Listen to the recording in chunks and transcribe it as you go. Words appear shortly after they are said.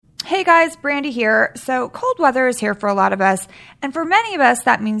Hey guys, Brandi here. So cold weather is here for a lot of us, and for many of us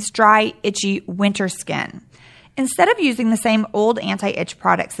that means dry, itchy winter skin. Instead of using the same old anti-itch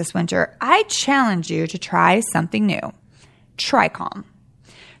products this winter, I challenge you to try something new. Tri-Calm.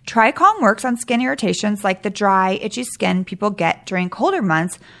 Tri-Calm works on skin irritations like the dry, itchy skin people get during colder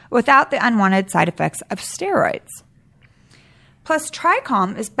months without the unwanted side effects of steroids. Plus,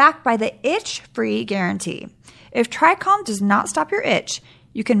 Tri-Calm is backed by the itch-free guarantee. If Tri-Calm does not stop your itch,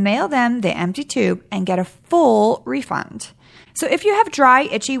 you can mail them the empty tube and get a full refund. So if you have dry,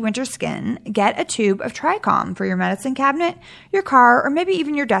 itchy winter skin, get a tube of Tri-Calm for your medicine cabinet, your car, or maybe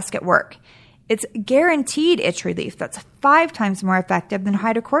even your desk at work. It's guaranteed itch relief that's 5 times more effective than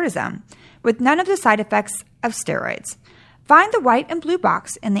hydrocortisone, with none of the side effects of steroids. Find the white and blue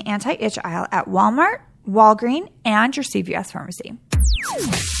box in the anti-itch aisle at Walmart, Walgreens, and your CVS pharmacy.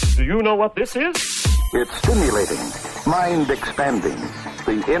 Do you know what this is? It's stimulating, mind-expanding,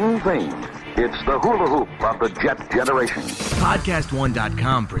 the in thing. It's the hula hoop of the jet generation.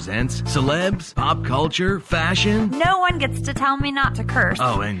 Podcast1.com presents celebs, pop culture, fashion. No one gets to tell me not to curse.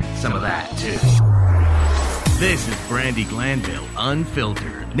 Oh, and some of that, too. This is Brandi Glanville,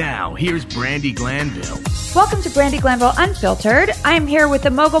 Unfiltered. Now, here's Brandi Glanville. Welcome to Brandi Glanville Unfiltered. I am here with the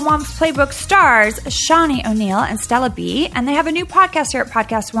Mogul Moms Playbook stars, Shaunie O'Neal and Stella B, and they have a new podcast here at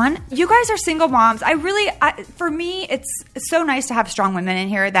Podcast One. You guys are single moms. For me, it's so nice to have strong women in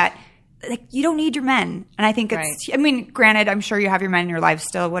here that you don't need your men. And I think it's, right. I mean, granted, I'm sure you have your men in your life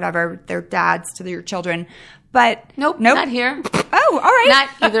still, whatever, they're dads to your children. But Nope, not here. Oh, all right. Not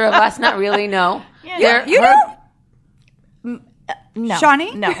either of us, not really, no. Yeah, you don't? No.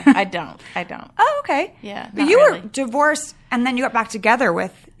 Shaunie? No, I don't. Oh, okay. Yeah. But you were divorced and then you got back together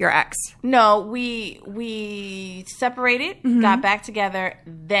with your ex. No, we separated, got back together,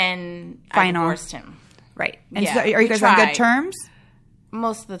 then I divorced him. Right. And so are you guys on good terms?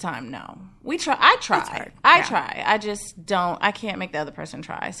 Most of the time, no. I try. I try. I just don't. I can't make the other person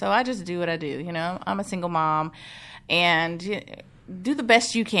try. So I just do what I do, you know? I'm a single mom and do the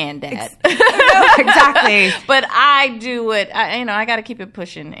best you can, Dad. Exactly. But I do what I got to keep it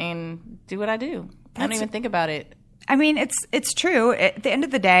pushing and do what I do. I don't even think about it. I mean, it's true. At the end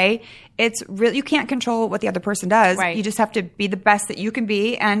of the day, it's really, you can't control what the other person does. Right. You just have to be the best that you can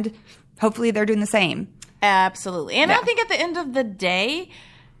be, and hopefully they're doing the same. Absolutely. And I think at the end of the day,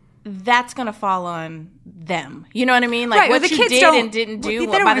 that's going to fall on them. You know what I mean? Like what you did and didn't do.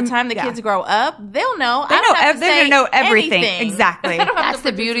 By the time the kids grow up, they'll know. They're going to know everything. Exactly. That's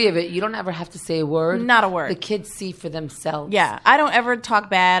the beauty of it. You don't ever have to say a word. Not a word. The kids see for themselves. Yeah. I don't ever talk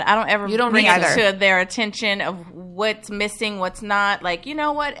bad. I don't ever bring it either to their attention of what's missing, what's not. Like, you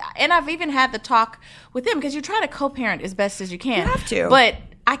know what? And I've even had the talk with them because you try to co-parent as best as you can. You have to. But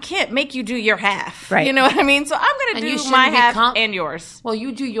I can't make you do your half. Right. You know what I mean? So I'm going to do my half and yours. Well,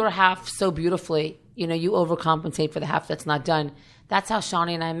 you do your half so beautifully. You know, you overcompensate for the half that's not done. That's how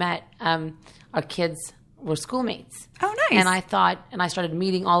Shaunie and I met. Our kids were schoolmates. Oh, nice. And I started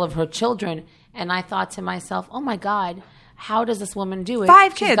meeting all of her children. And I thought to myself, oh my God, how does this woman do it?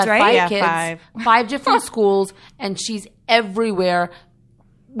 5 She's kids, got right? 5 kids, five. 5 different schools, and she's everywhere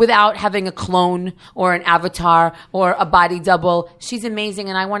without having a clone or an avatar or a body double. She's amazing,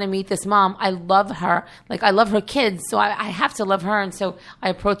 and I want to meet this mom. I love her. Like, I love her kids, so I have to love her. And so I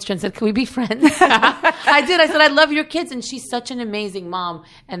approached her and said, can we be friends? I did. I said, I love your kids, and she's such an amazing mom.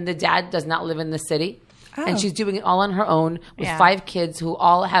 And the dad does not live in the city, and she's doing it all on her own with 5 kids who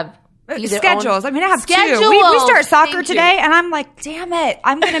all have schedules. I mean, I have schedules. 2. We start soccer today, and I'm like, damn it,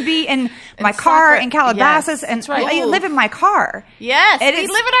 I'm going to be in my car in Calabasas, and I live in my car. Yes, we live in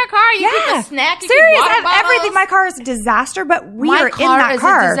our car. You get the snack. You Serious, get water bottles. everything. My car is a disaster, but we are in car that is a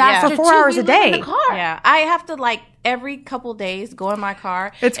car disaster for 4 hours a day. Yeah, I have to every couple days go in my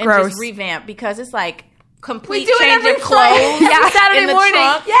car. It's and gross. Just revamp because it's like complete do it change every of clothes. Saturday in the morning.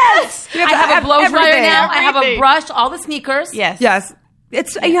 trunk. Yes, I have a blow dryer now. I have a Everything. brush, all the sneakers. Yes.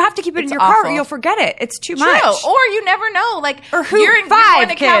 You have to keep it in your car or you'll forget it. It's too True. much. Or you never know. Or who? You're 5 going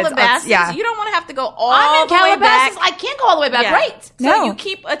to kids. Calabasas. Yeah. You don't want to have to go all I'm in the way back. Calabasas. I can't go all the way back. Yeah. Right. So No. you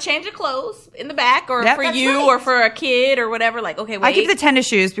keep a change of clothes in the back or for That's you right. or for a kid or whatever. Like, okay, wait. I keep the tennis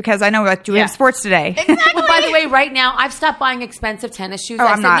shoes because I know do we have sports today? Exactly. Well, by the way, right now, I've stopped buying expensive tennis shoes.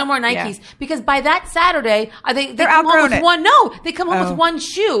 I said no more Nikes because by that Saturday, they come home with one. No, they come home with one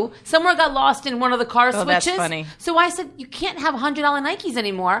shoe. Somewhere got lost in one of the car switches. That's funny. So I said, you can't have $100 Nikes Nikes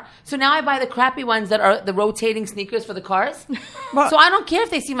anymore. So now I buy the crappy ones that are the rotating sneakers for the cars. Well, so I don't care if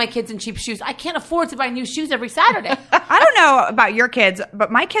they see my kids in cheap shoes. I can't afford to buy new shoes every Saturday. I don't know about your kids,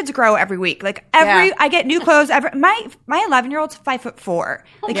 but my kids grow every week. Like I get new clothes every. My 11-year-old's 5'4".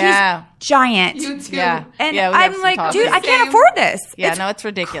 Like he's giant. You too. Yeah. And Yeah, we I'm have some like, talk. dude, I can't afford this. Yeah, no, it's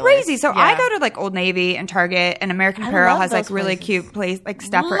ridiculous. Crazy. So Yeah. I go to like Old Navy and Target, and American Apparel love has like those really places. cute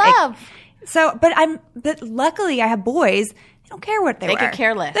stuff for Love. So, but luckily I have boys. They don't care what they wear. They could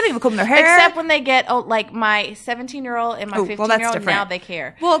care less. They don't even comb their hair. Except when they get, like my 17-year-old and my 15-year-old, now they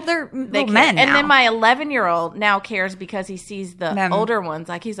care. Well, they're They little care. men And now. then my 11-year-old now cares because he sees the Them. older ones.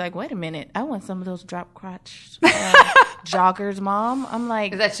 Like, he's like, wait a minute. I want some of those drop crotch joggers, Mom. I'm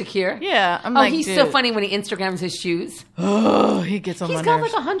like, Is that Shakir? yeah. I'm Oh, like, he's dude. so funny when he Instagrams his shoes. Oh, he gets on He's my got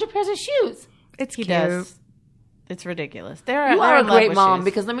nerves. like 100 pairs of shoes. It's He cute. does. It's ridiculous. You are a great mom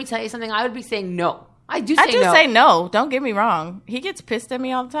because let me tell you something. I would be saying no. I do say no. Don't get me wrong. He gets pissed at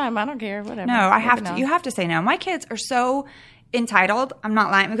me all the time. I don't care. Whatever. No, I have Moving to. on. You have to say no. My kids are so entitled. I'm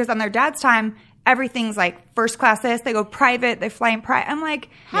not lying because on their dad's time, everything's like first class. They go private. They fly in private. I'm like,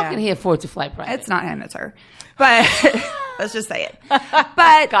 How can he afford to fly private? it's not him. It's her. But let's just say it.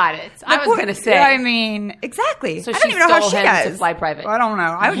 But Got it. I was going to say. I mean, exactly. So I she don't even know how stole she him does to fly private. Well, I don't know.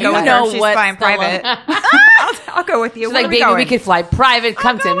 I would You go with her know if she's what, flying Stella. private. I'll go with you. She's Where like, are we baby, going? we could fly private.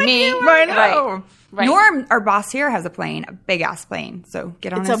 Come to me. I know. Right. Norm, our boss here, has a plane, a big ass plane. So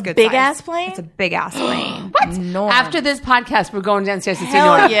get on It's his a good big side. ass plane? It's a big ass plane. What? Norm. After this podcast, we're going downstairs to see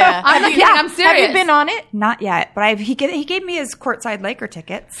Hell Norm. yeah. I'm not kidding. I'm serious. Have you been on it? Not yet, but he gave me his courtside Laker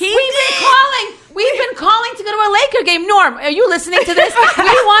tickets. We've been calling to go to a Laker game. Norm, are you listening to this? We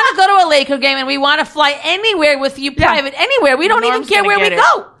want to go to a Laker game and we want to fly anywhere with you private, anywhere. We don't Norm's even care gonna where we get it.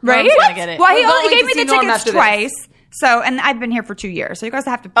 go. Right? Norm's gonna get it. Well, We're he going gave to me see the Norm tickets after this. twice. So, and I've been here for 2 years. So you guys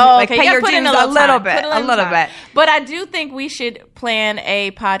have to Okay. pay You your put in dues a a little time. bit. Put in A little time. bit. But I do think we should plan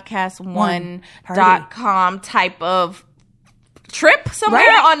a podcast1.com type of trip somewhere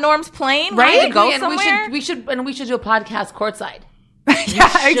Right. on Norm's plane. Right? We could go And somewhere. we should do a podcast courtside.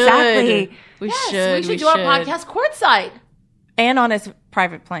 Yeah, exactly. We Yes, should. we should do our podcast courtside. And on his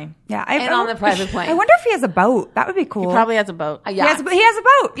private plane. Yeah, And on the private plane. I wonder if he has a boat. That would be cool. He probably has a boat. A He yacht. has a boat.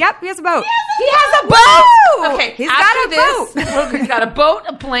 Yep, he has a boat. He has a boat. Woo! Okay, He's after got a this, boat. he's got a boat,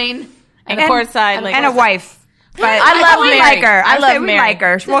 a plane, And a courtside. and a wife. But I love we Mary. like her. I I love say we Mary. like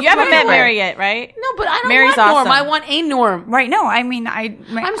her. You haven't met Mary. Mary yet, right? No, but I don't Mary's want Norm. awesome. I want a Norm. Right? No, I mean,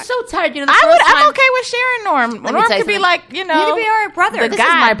 I'm so tired. You know, I'm okay with sharing Norm. me Norm tell you could be something. like, you know. You could be our brother. The This This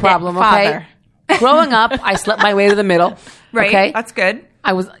is my God problem, father. okay? Growing up, I slept my way to the middle. Right? Okay? That's good.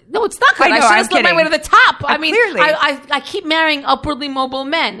 I was no, it's not good. I know, I should I'm have slept my kidding. way to the top. I mean, Clearly. I keep marrying upwardly mobile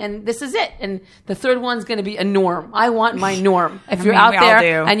men, and this is it. And the third one's going to be a Norm. I want my Norm. If you're mean, out we all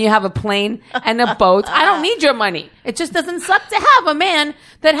there do. and you have a plane and a boat, I don't need your money. It just doesn't suck to have a man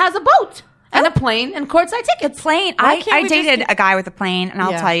that has a boat and a plane and courtside tickets. Plane. Why I can't we just dated a guy with a plane, and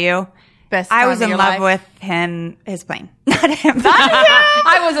I'll Yeah. tell you, Best I time was of in your love life. with him, his plane, not him.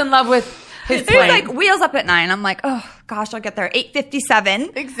 I was in love with his He was plane. like wheels up at 9. I'm like, oh gosh, I'll get there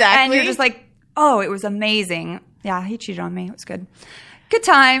 8:57. Exactly. And you're just like, oh, it was amazing. Yeah, he cheated on me. It was good. Good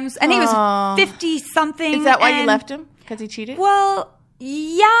times. And he was 50 something. Is that why you left him? Because he cheated? Well,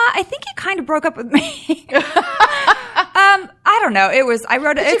 yeah, I think he kind of broke up with me. I don't know. It was. I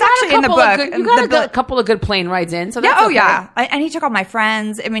wrote it. You It's got actually in the book. You got a couple of good plane rides in. So Yeah. that's Oh okay. yeah. And he took all my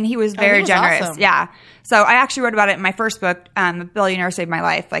friends. I mean, he was very was generous. awesome. Yeah. So I actually wrote about it in my first book, Billionaire Saved My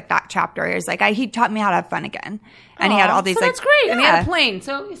Life. Like that chapter is like he taught me how to have fun again, and he had all these. So like, that's great. Yeah. And he had a plane.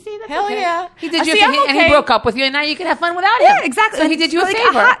 So you see, that's Hell okay. yeah. He did you See, a I'm favor, and he okay. broke up with you, and now you can have fun without him. Yeah, exactly. So he did you a like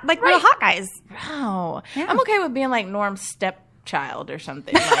favor. Real hot guys. Wow. Yeah. I'm okay with being like Norm's stepchild or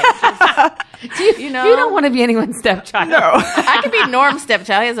something. Like, just, you know? You don't want to be anyone's stepchild. No. I could be Norm's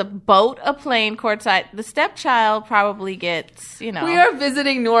stepchild. He has a boat, a plane, courtside. The stepchild probably gets, you know. We are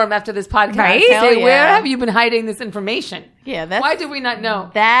visiting Norm after this podcast. Right? Say, Hell yeah. where have you been hiding this information? Yeah, that's Why did we not know?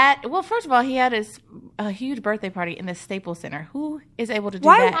 that. Well, first of all, he had a huge birthday party in the Staples Center. Who is able to do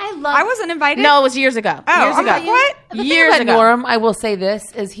Why? that? I wasn't invited. No, it was years ago. Oh, years I'm ago. like, what? The thing Years about ago. Norm, I will say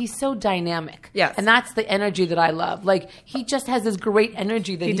this, is he's so dynamic. Yes. And that's the energy that I love. Like, he just has this great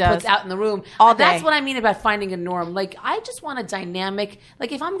energy that he does. puts out in the room. All That's day. what I mean about finding a Norm. Like, I just want a dynamic,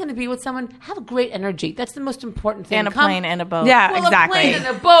 like, if I'm going to be with someone, have a great energy. That's the most important thing. And a plane and a boat. Yeah, Well, exactly. a plane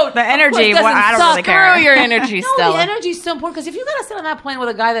and a boat. The of energy, course, doesn't well, I don't suck. really care. Screw your energy, No, Stella. the energy is so important because if you got to sit on that plane with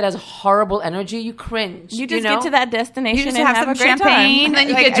a guy that has horrible energy, you cringe. You just know? get to that destination You just and have have some a great champagne, And then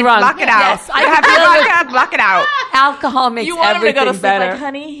you like, get drunk. Block it out. Yes, I You have feel to like- block it out. Alcohol makes You want him to everything go to sleep better. like,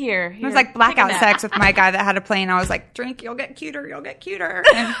 honey, here. It was like blackout sex with my guy that had a plane. I was like, drink, you'll get cuter, you'll get cuter.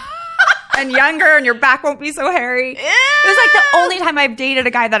 And and younger, and your back won't be so hairy. It was like the only time I've dated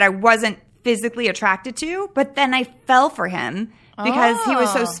a guy that I wasn't physically attracted to, but then I fell for him because he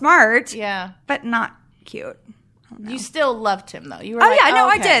was so smart, but not cute. You still loved him, though. You were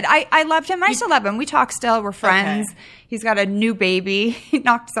I did. I loved him. I still love him. We talk still. We're friends. Okay. He's got a new baby. He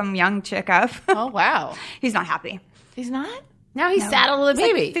knocked some young chick up. Oh, wow. He's not happy. He's not? Now he's saddled with a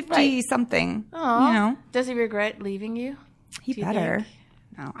baby. Like 50-something. Oh. You know? Does he regret leaving you? He better.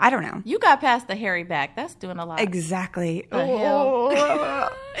 No, I don't know. You got past the hairy back. That's doing a lot. Exactly. It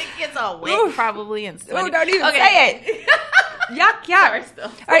gets all wet, probably. And don't even say it. Yuck. Sorry, still.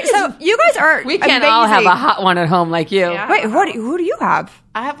 All right, so you guys are We can't all have a hot one at home like you. Yeah. Wait, who do you have?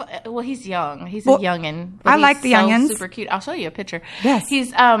 I have. Well, he's young. He's a youngin. I like the youngins. Super cute. I'll show you a picture. Yes,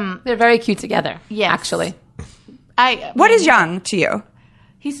 he's. They're very cute together. Yes, actually. What is young to you?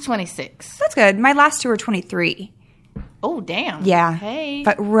 He's 26. That's good. My last two are 23. Oh, damn. Yeah. Hey,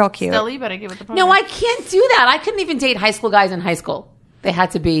 but real cute. Stella, you better get with the program. No, I can't do that. I couldn't even date high school guys in high school. They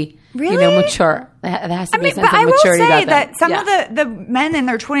had to be, mature. There has to be a sense of maturity. I will say about that some of the men in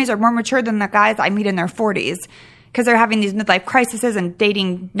their 20s are more mature than the guys I meet in their 40s because they're having these midlife crises and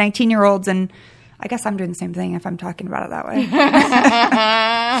dating 19-year-olds. And I guess I'm doing the same thing if I'm talking about it that way.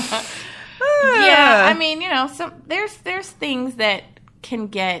 Yeah, I mean, there's things that can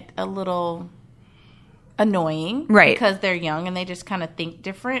get a little annoying, right? Because they're young and they just kind of think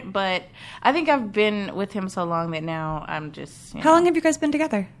different. But I think I've been with him so long that now I'm just. How long have you guys been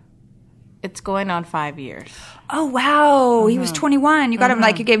together? It's going on 5 years. Oh wow, He was 21. You got him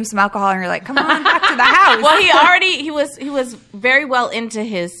you gave him some alcohol, and you're like, "Come on back to the house." Well, he was very well into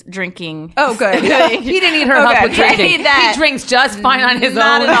his drinking. Oh, good. He didn't need her help with drinking. He drinks just fine on his own.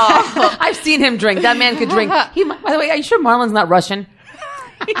 Not at all. I've seen him drink. That man could drink. By the way, are you sure Marlon's not Russian?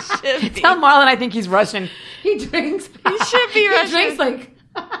 He should be. Tell Marlon I think he's Russian. He drinks. He should be Russian. He drinks like.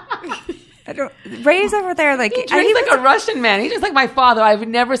 Ray's over there like he drinks like a Russian man. He's just like my father. I've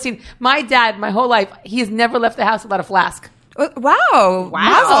never seen my dad my whole life. He has never left the house without a flask. Wow.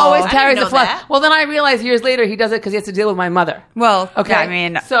 He always carries a flask. That. Well, then I realized years later he does it because he has to deal with my mother. Well, okay. Yeah, I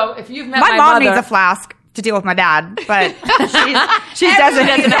mean, so if you've met my mom mother, needs a flask to deal with my dad, but she doesn't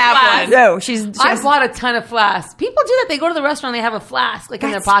have one. No, I bought a ton of flasks. People do that. They go to the restaurant and they have a flask in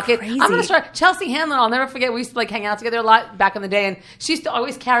their pocket. Crazy. I'm going to start. Chelsea Handler, I'll never forget. We used to hang out together a lot back in the day, and she used to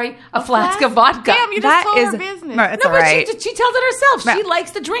always carry a flask of vodka. Damn, you just told her business. No, it's no, all right. But she tells it herself. She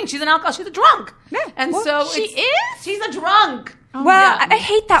likes to drink. She's an alcoholic. She's a drunk. Yeah. And well, so she is. She's a drunk. Well, I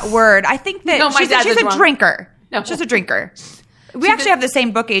hate that word. I think that she's a drinker. No. She's a drinker. We actually have the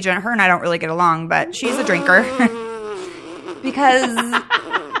same book agent. Her and I don't really get along, but she's a drinker. Because I'm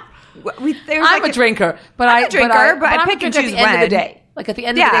a drinker, but I pick and choose at the end of the day. Like at the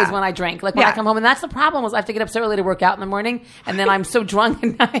end of the day is when I drink. Like when I come home, and that's the problem. Was I have to get up so early to work out in the morning, and then I'm so drunk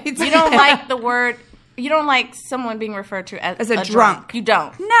at night. You don't like the word. You don't like someone being referred to as a drunk. You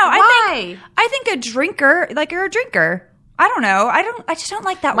don't. No, I think a drinker. Like you're a drinker. I don't know. I just don't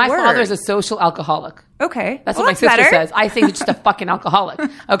like that word. My father's a social alcoholic. Okay. That's what my sister says. I think he's just a fucking alcoholic.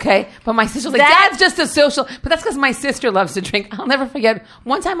 Okay? But my sister's like, Dad's just a social. But that's because my sister loves to drink. I'll never forget.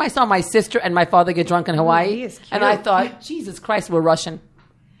 One time I saw my sister and my father get drunk in Hawaii. He is cute. And I thought, Jesus Christ, we're Russian.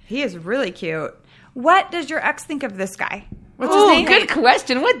 He is really cute. What does your ex think of this guy? What's his name? Good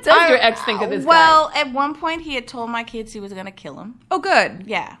question. What does your ex think of this guy? Well, at one point he had told my kids he was going to kill him. Oh, good.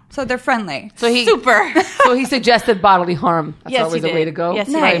 Yeah. So they're friendly. Super. So he suggested bodily harm. That's always a way to go. Yes,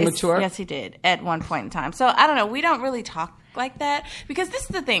 very mature. Yes, he did at one point in time. So I don't know. We don't really talk like that because this is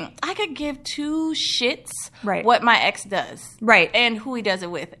the thing. I could give two shits what my ex does, and who he does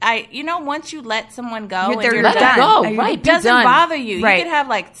it with. Once you let someone go, you're let done. Go. It doesn't bother you. Right. You could have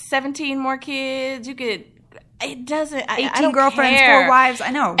like 17 more kids. You could. It doesn't. 18 I don't girlfriends, care. 4 wives.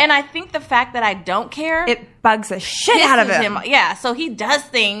 I know. And I think the fact that I don't care, it bugs the shit out of him. Yeah. So he does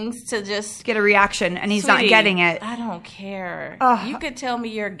things to just get a reaction, and he's not getting it. I don't care. You could tell me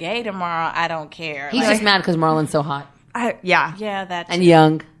you're gay tomorrow. I don't care. He's just mad because Marlon's so hot. Yeah. That's and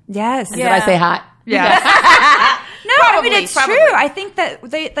young. Yes. And did I say hot? Yeah. No, probably, I mean it's true. I think that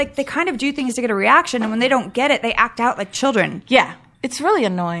they kind of do things to get a reaction, and when they don't get it, they act out like children. Yeah. It's really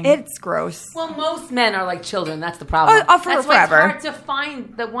annoying. It's gross. Well, most men are like children. That's the problem. That's why forever. It's hard to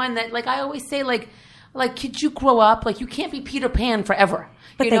find the one that, like I always say, like could you grow up? Like you can't be Peter Pan forever.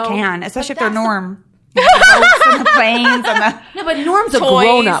 But they can, especially if they're Norm. The boats and the planes and the no, but Norm's a toys.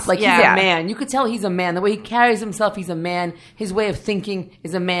 grown up. Like he's a man. You could tell he's a man. The way he carries himself, he's a man. His way of thinking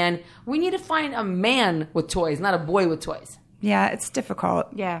is a man. We need to find a man with toys, not a boy with toys. Yeah, it's difficult.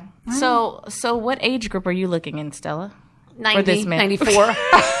 Yeah. So what age group are you looking in, Stella? for this man. 94.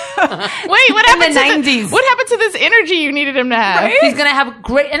 Wait, what happened In the 90s. What happened to this energy you needed him to have? Right? He's going to have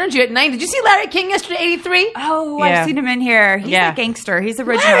great energy at 90. Did you see Larry King yesterday, 83? Oh, Yeah. I've seen him in here. He's a gangster. He's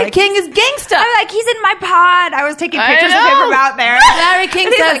original. Larry King is gangster. I'm like, he's in my pod. I was taking pictures of know. him from out there. Larry King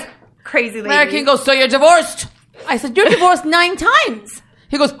And he's says, like, crazy lady. Larry King goes, so you're divorced? I said, you're divorced 9 times.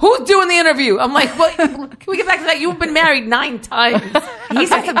 He goes, who's doing the interview? I'm like, well, can we get back to that? You've been married 9 times. He's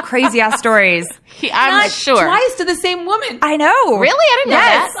had some crazy ass stories. I'm sure. Twice to the same woman. I know. Really? I didn't know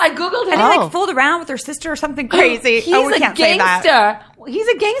Yes. that. I Googled him. And he like fooled around with her sister or something crazy. He's we a can't say that. gangster. He's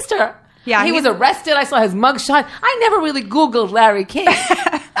a gangster. Yeah, he was he's- arrested. I saw his mugshot. I never really Googled Larry King.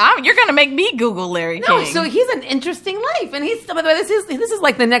 You're going to make me Google Larry No, King. so he's an interesting life, and he's. By the way, this is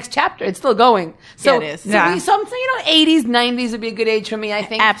like the next chapter. It's still going. So, Yeah, it is. So Yeah. some 80s, 90s would be a good age for me. I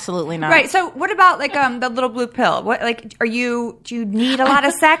think. Absolutely not. Right. So what about like the little blue pill? What like do you need a lot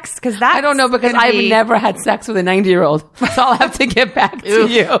of sex? Because that I don't know because I've never had sex with a 90-year-old. So I'll have to get back to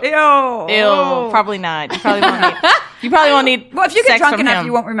you. Ew. Probably not. You probably won't need. You probably won't need. Well, if you get sex drunk from enough, him.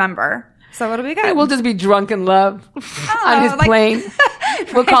 you won't remember. So it'll be good. We'll just be drunk in love on his like- plane.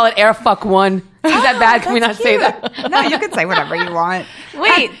 We'll call it Air Fuck One. Is that bad? Can we not say that? No, you can say whatever you want.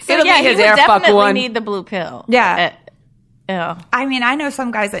 Wait. So It'll be yeah, he his would Air Fuck definitely one. need the blue pill. Yeah. Ew. I mean, I know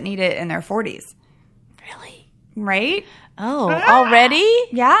some guys that need it in their 40s. Really? Right? Oh, already?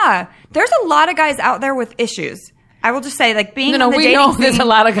 Yeah. There's a lot of guys out there with issues. I will just say, like, being No, in the we dating know there's scene- a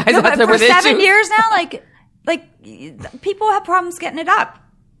lot of guys out but there for with 7 issues. years now, like people have problems getting it up.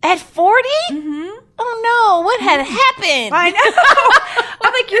 At 40? Mm-hmm. Oh no! What had happened? I know.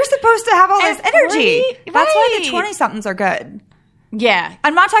 I'm like, you're supposed to have all this At energy. 40? That's why the Right. 20-somethings are good. Yeah.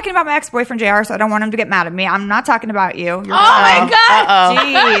 I'm not talking about my ex-boyfriend, JR, so I don't want him to get mad at me. I'm not talking about you. You're my God. Uh-oh.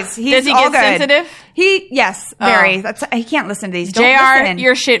 Jeez. He's Does he all get good. sensitive? Yes, very. He can't listen to these. Don't JR, listen.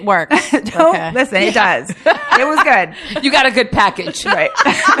 your shit works. Don't listen. It does. It was good. You got a good package. Right.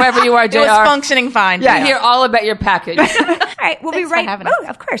 Wherever you are, JR. It was functioning fine. I hear all about your package. All right, we'll Thanks be for right. having us.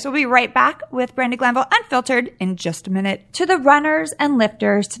 Of course, we'll be right back with Brandi Glanville Unfiltered in just a minute. To the runners and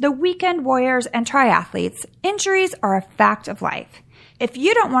lifters, to the weekend warriors and triathletes, injuries are a fact of life. If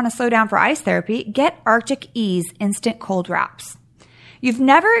you don't want to slow down for ice therapy, get Arctic Ease Instant Cold Wraps. You've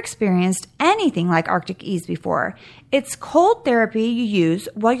never experienced anything like Arctic Ease before. It's cold therapy you use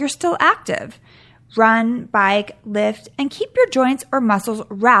while you're still active. Run, bike, lift, and keep your joints or muscles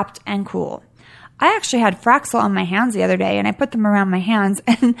wrapped and cool. I actually had Fraxel on my hands the other day, and I put them around my hands,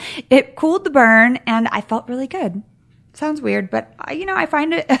 and it cooled the burn, and I felt really good. Sounds weird, but I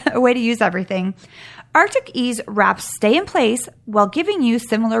find it a way to use everything. Arctic Ease wraps stay in place while giving you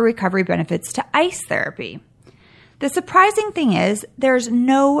similar recovery benefits to ice therapy. The surprising thing is there's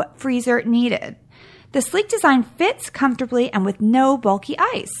no freezer needed. The sleek design fits comfortably and with no bulky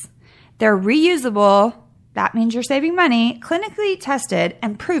ice. They're reusable, that means you're saving money, clinically tested,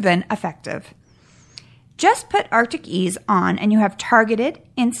 and proven effective. Just put Arctic Ease on and you have targeted,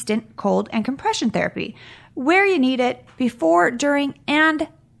 instant cold and compression therapy where you need it before, during, and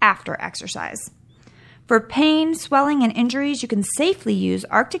after exercise. For pain, swelling, and injuries, you can safely use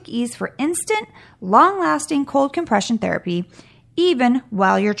Arctic Ease for instant, long-lasting cold compression therapy, even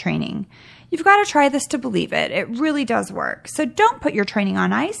while you're training. You've got to try this to believe it. It really does work. So don't put your training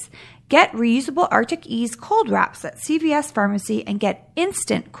on ice. Get reusable Arctic Ease cold wraps at CVS Pharmacy and get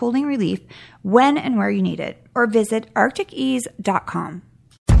instant cooling relief when and where you need it. Or visit arcticease.com.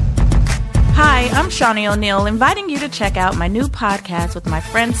 Hi, I'm Shaunie O'Neal, inviting you to check out my new podcast with my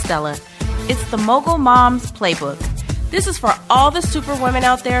friend Stella. It's the Mogul Moms Playbook. This is for all the superwomen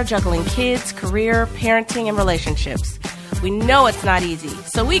out there juggling kids, career, parenting, and relationships. We know it's not easy,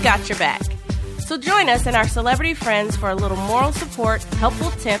 so we got your back. So join us and our celebrity friends for a little moral support,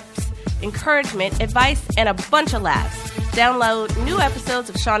 helpful tips, encouragement, advice, and a bunch of laughs. Download new episodes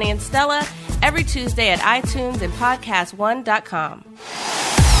of Shaunie and Stella every Tuesday at iTunes and podcast1.com.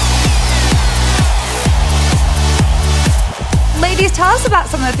 Ladies, tell us about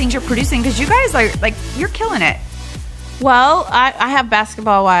some of the things you're producing because you guys are you're killing it. Well, I have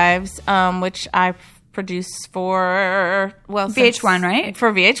Basketball Wives, which I produce for VH1, right?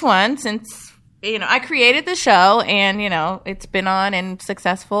 For VH1 since I created the show, and it's been on and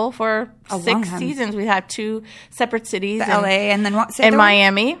successful for A long 6 time. seasons. We have 2 separate cities, The LA and then what? and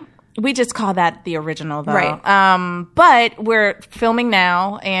Miami. We just call that the original, though. Right. But we're filming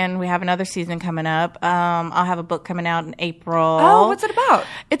now, and we have another season coming up. I'll have a book coming out in April. Oh, what's it about?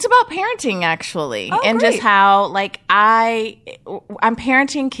 It's about parenting, actually, Oh, and great. just how I'm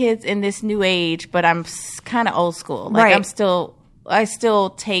parenting kids in this new age, but I'm kind of old school. Right. I'm still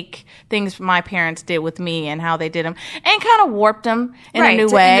take things my parents did with me and how they did them and kind of warped them in a new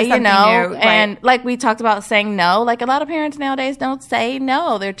into way, something new, and like we talked about saying no, like a lot of parents nowadays don't say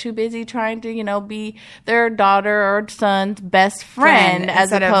no. They're too busy trying to, be their daughter or son's best friend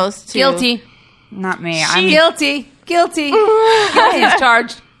as opposed to guilty. Not me. I'm guilty. Guilty is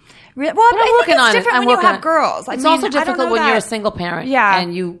charged. Well, I'm working on it. Different I'm when you working on have it. girls. It's also difficult when you're a single parent. Yeah.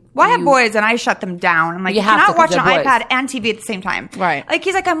 And you. Well, I have boys and I shut them down. I'm like, you cannot watch an iPad and TV at the same time. Right. Like,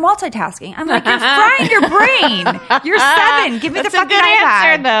 he's like, I'm multitasking. I'm like, you're frying your brain. You're 7. Give me the fucking good iPad.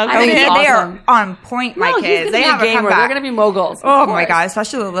 answer, though. I mean, That's they awesome. are on point, my kids. He's They going to be a have a gamer. comeback. They're going to be moguls. Oh, my God.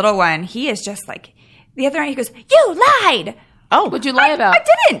 Especially the little one. He is just like, the other night he goes, you lied. Oh, what'd you lie about? I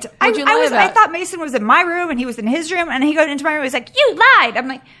didn't. What'd you lie about? I thought Mason was in my room and he was in his room, and he goes into my room. He's like, you lied. I'm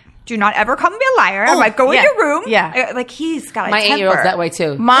like, do not ever call me a liar. I'm like, go in your room. Yeah. Like, he's got a My temper. 8-year-old's that way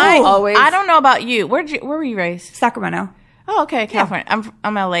too. Always. I don't know about you. Where were you raised? Sacramento. Oh, okay, California.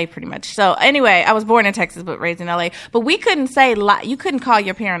 I'm LA pretty much. So anyway, I was born in Texas but raised in LA. But we couldn't say you couldn't call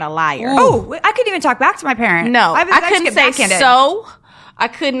your parent a liar. Oh, I couldn't even talk back to my parent. No, I couldn't say backhanded. so. I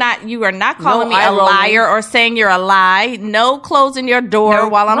could not. You are not calling me a liar or saying you're a lie. No closing your door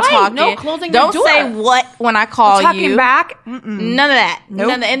while I'm talking. No closing your door. Don't say what when I call talking you. back. None of that. Nope.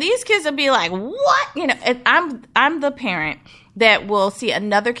 None of that. And these kids will be like, "What?" And I'm the parent that will see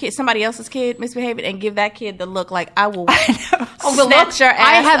another kid, somebody else's kid, misbehaving, and give that kid the look like I will snatch your ass.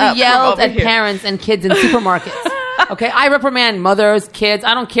 I have up yelled from over at here. parents and kids in supermarkets. Okay, I reprimand mothers, kids.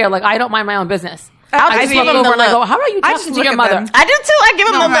 I don't care. Like, I don't mind my own business. I just give look them over the and I go, look. how are you I just talking to look your at mother? them. I do too. I give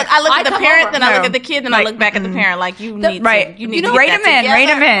them the look. I look at the come parent, over. then I look No. at the kid, then I look back at the parent. Like, you need right. to. You need You to know, get rein that them in, rein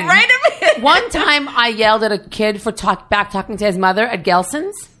together. them in. Rein them in. One time I yelled at a kid for talking to his mother at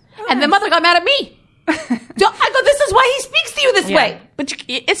Gelson's, and the mother got mad at me. I go, this is why he speaks to you this way. But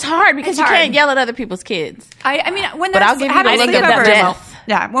it's hard because It's you hard. can't yell at other people's kids. I mean, when But they're I'll give you having the look of sleepovers, death.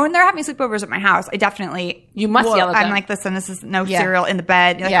 yeah, when they're having sleepovers at my house, I definitely You must yell at them. I'm like, listen, this is no cereal in the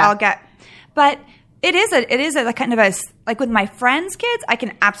bed. Like, Yeah. I'll get, but it is a kind of a like with my friends' kids, I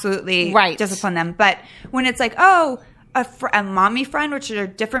can absolutely discipline them. But when it's like, oh, a mommy friend, which are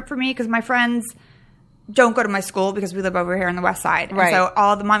different for me because my friends don't go to my school because we live over here on the west side. Right. And so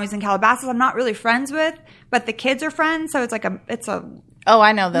all the mommies in Calabasas I'm not really friends with, but the kids are friends. So it's like Oh,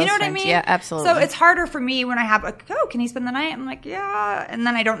 I know those. you know what I friends. mean? Yeah, absolutely. So it's harder for me when I have like, oh, can he spend the night? I'm like, yeah. And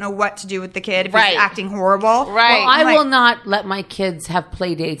then I don't know what to do with the kid if he's acting horrible. Right. Well, I I'm will like- not let my kids have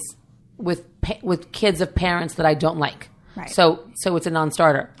play dates with kids of parents that I don't like. Right. So it's a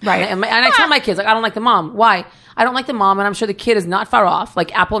non-starter. Right. And I tell my kids, like, I don't like the mom. Why? I don't like the mom, and I'm sure the kid is not far off,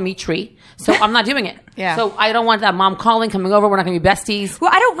 like apple meat tree. So I'm not doing it. Yeah. So I don't want that mom coming over. We're not going to be besties.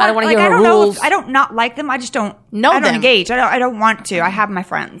 Well, I don't want to like, hear I her don't rules. know. I don't not like them. I just don't Know I don't them. engage. I don't want to. I have my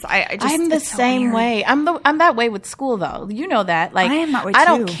friends. I'm the same way. I'm that way with school though. You know that. Like I am that way, I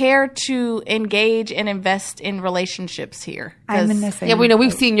don't too. care to engage and invest in relationships here. I'm in the same. Yeah, we know.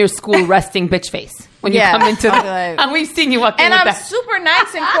 We've seen your school resting bitch face when Yeah. you come into I'll the, be like- and we've seen you walking And with I'm that. super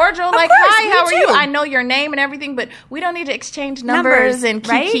nice and cordial. Like, course, hi, me how are you? too. I know your name and everything, but we don't need to exchange numbers and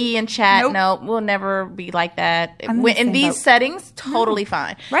right? kiki and chat. Nope. No, we'll never be like that. I'm in the In same these boat. settings, totally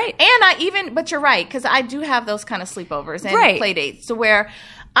fine. Right. And but you're right, because I do have those kind of sleepovers and Right. play dates to where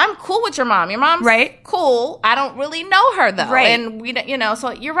I'm cool with your mom. Your mom's Right. cool. I don't really know her though. Right. And we don't,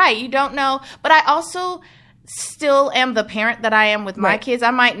 so you're right. You don't know. But I also still am the parent that I am with my Right. kids.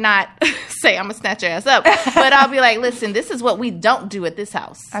 I might not say I'm gonna snatch your ass up, but I'll be like, listen, this is what we don't do at this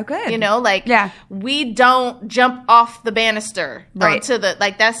house. Oh, good. You know, like, Yeah. we don't jump off the banister Right. onto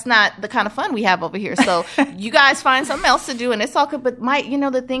that's not the kind of fun we have over here. So you guys find something else to do and it's all good. But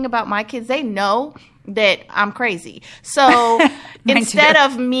the thing about my kids, they know that I'm crazy. So instead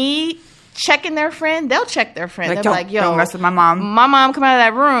of me checking their friend, they'll check their friend. They'll be like, yo, don't mess with my mom. My mom come out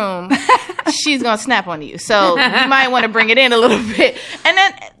of that room, she's gonna snap on you. So you might want to bring it in a little bit. And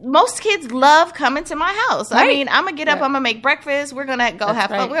then most kids love coming to my house. I Right. mean, I'm gonna get up, I'm gonna make breakfast, we're gonna go have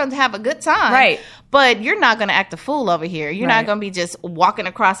fun, right. we're gonna have a good time. Right. But you're not gonna act a fool over here. You're Right. not gonna be just walking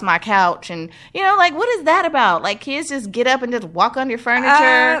across my couch and like, what is that about? Like, kids just get up and just walk on your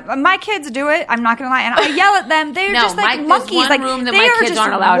furniture. My kids do it. I'm not gonna lie, and I yell at them. They're No, just like there's monkeys. one Like room that they my are kids just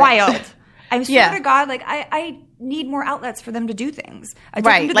aren't allowed in. wild. I swear Yeah. to God, like I need more outlets for them to do things. I take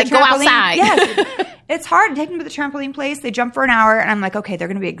Right, them to like the go trampoline. outside. Yes, it's hard to take them to the trampoline place. They jump for an hour, and I'm like, okay, they're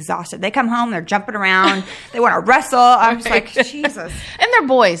going to be exhausted. They come home, they're jumping around, they want to wrestle. I'm just like, Jesus. And they're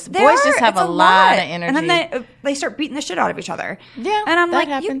boys. They Boys are. just have It's a lot of energy. and then they start beating the shit out of each other. Yeah, and I'm that like,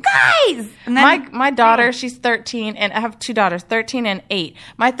 happens. you guys. And then My daughter, she's 13, and I have two daughters, 13 and 8.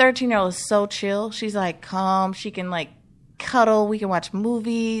 My 13-year-old is so chill. She's like calm. She can like cuddle. We can watch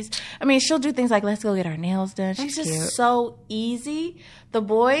movies. I mean, she'll do things like, let's go get our nails done. She's just so easy. The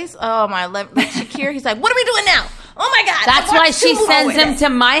boys, oh my, like Shakir, he's like, what are we doing now? Oh my God. That's why she sends him to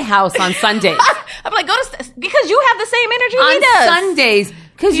my house on Sundays. I'm like, because you have the same energy he on does. Sundays.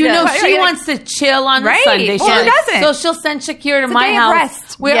 Because she wants to chill on Sunday. Well, who doesn't? So she'll send Shakir to It's a my day of house.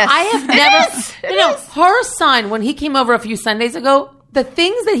 rest. Where Yes. I have never, her son, when he came over a few Sundays ago, the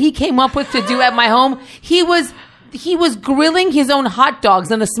things that he came up with to do at my home, he was grilling his own hot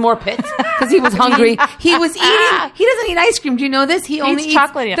dogs in a s'more pit because he was hungry. He was eating. He doesn't eat ice cream. Do you know this? He only eats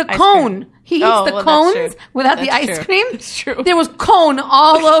chocolate the ice cone. cream. He eats the That's cones true. without That's the ice true. cream. It's true. There was cone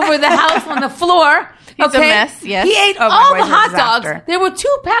all over the house on the floor. He's a mess, yes. He ate Oh, my all boy's the a hot dogs. disaster. There were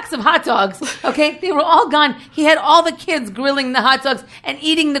 2 packs of hot dogs. Okay, they were all gone. He had all the kids grilling the hot dogs and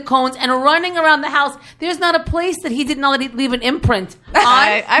eating the cones and running around the house. There's not a place that he did not leave an imprint on.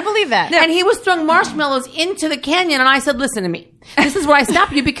 I believe that. And he was throwing marshmallows into the canyon, and I said, listen to me. This is where I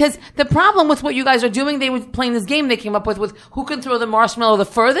stop you, because the problem with what you guys are doing, they were playing this game they came up with who can throw the marshmallow the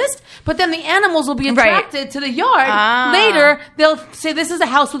furthest, but then the animals will be attracted to the yard. Later, they'll say, this is a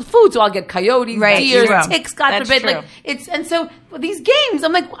house with food, so I'll get coyotes, deer, ticks, God That's forbid. true. Like, and so these games,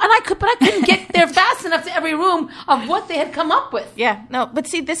 I'm like, but I couldn't get there fast enough to every room of what they had come up with. Yeah, no, but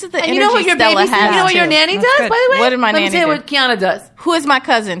see, this is the And energy you know what your Stella baby, has. you know what your too. nanny That's does, good. by the way? What did my Let me nanny tell you do? what Kiana does. Who is my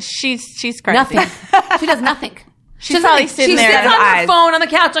cousin? She's crazy. Nothing. She does nothing. She's probably sitting there. She sits on her eyes. phone on the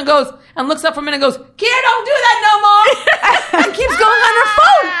couch and goes and looks up for a minute and goes, "Kia, don't do that no more," and keeps going on her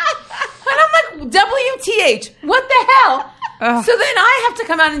phone. And I'm like, WTH, what the hell? So then I have to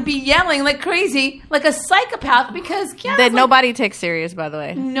come out and be yelling like crazy, like a psychopath, because Kiana's That like, nobody takes serious, by the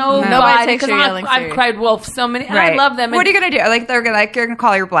way. nobody takes your yelling I've serious. cried wolf so many, and Right. I love them. What are you gonna do? Like you're gonna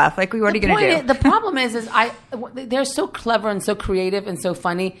call your bluff. Like what are you gonna do? The problem is they're so clever and so creative and so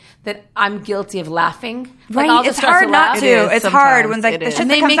funny that I'm guilty of laughing. Like, Right, I'll just it's start hard not laugh. to. It is It's hard sometimes. when like It the is. shit And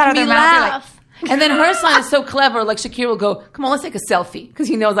that they comes make out of me their mouth. you're like, laugh. And then her son is so clever. Like Shakir will go, "Come on, let's take a selfie," because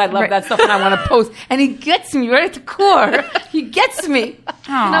he knows I love that stuff and I want to post. And he gets me right at the core. He gets me,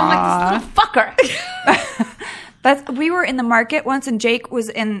 and I'm like, this little fucker. We were in the market once, and Jake was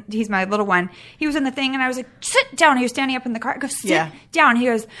in. He's my little one. He was in the thing, and I was like, "Sit down." He was standing up in the car. I go, "Sit down." He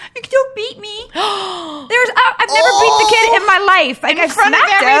goes, "Don't beat me." I've never beat the kid in my life. Like, In front of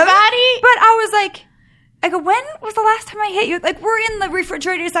smacked him, everybody? but I was like. I go, when was the last time I hit you? Like, we're in the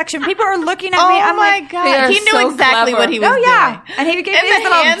refrigerator section. People are looking at me. Oh I'm my like, God. they are He knew so exactly clever. what he was oh, yeah. doing. And he gave And me this the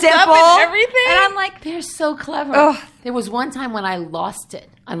little hands up dimple. and everything. And I'm like, They're so clever. Ugh. There was one time when I lost it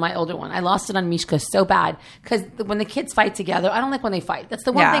on my older one. I lost it on Mishka so bad because when the kids fight together, I don't like when they fight. That's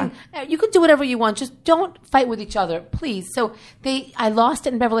the one Yeah. thing. You could do whatever you want. Just don't fight with each other, please. So I lost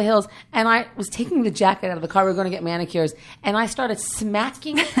it in Beverly Hills, and I was taking the jacket out of the car. We were going to get manicures, and I started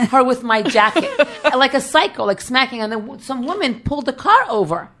smacking her with my jacket like a psycho, like smacking. And then some woman pulled the car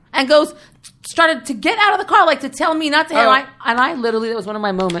over and started to get out of the car, like to tell me not to hit. And I literally, that was one of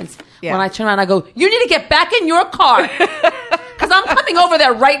my moments when I turned around and I go, "You need to get back in your car." Because I'm coming over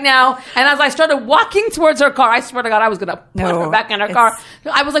there right now. And as I started walking towards her car, I swear to God, I was going to put her back in her car.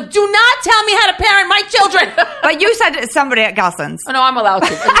 I was like, "Do not tell me how to parent my children." but you said it's somebody at Gelson's. Oh, no, I'm allowed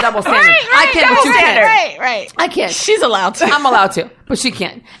to. It's a double standard. I can't, but you can't. Right. I can't. She's allowed to. I'm allowed to, but she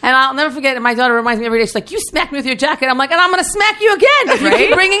can't. And I'll never forget, my daughter reminds me every day, she's like, "You smacked me with your jacket." I'm like, "And I'm going to smack you again if you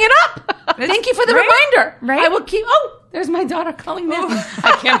keep bringing it up." Thank you for the reminder. Right. I will keep, there's my daughter calling now.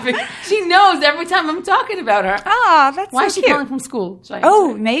 I can't figure. She knows every time I'm talking about her. Oh, that's Why so is she cute. calling from school? Should I Oh,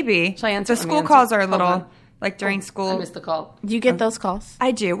 answer it? maybe. Should I answer? The Let me school answer. calls are a Hold little, on. like during I school. missed the call. You get those calls?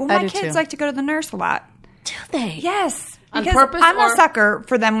 I do. Well, I my do kids too. like to go to the nurse a lot. Do they? Yes. On Because purpose I'm or- a sucker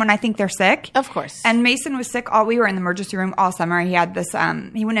for them when I think they're sick. Of course. And Mason was sick. We were in the emergency room all summer. He had this,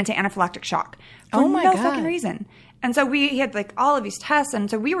 he went into anaphylactic shock for Oh my no God. fucking reason. And so he had like all of these tests. And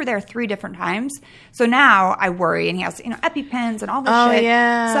so we were there 3 different times. So now I worry, and he has, EpiPens and all this shit.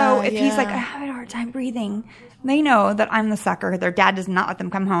 yeah, So if he's like, yeah. I have a hard time breathing, they know that I'm the sucker. Their dad does not let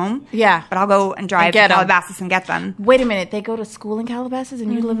them come home. Yeah. But I'll go and drive to get 'em. Calabasas and get them. Wait a minute. They go to school in Calabasas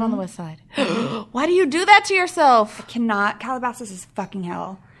and you live on the west side. Why do you do that to yourself? Calabasas is fucking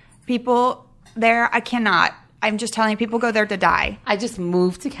hell. People there, I cannot. I'm just telling you, people go there to die. I just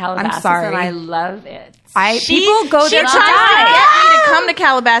moved to Calabasas. I'm sorry. And I love it. People go there to She tries die. to get me to come to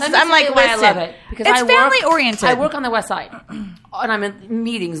Calabasas. Let me I'm tell like, you why listen. I love it. Because It's I work- family-oriented. I work on the west side. And I'm in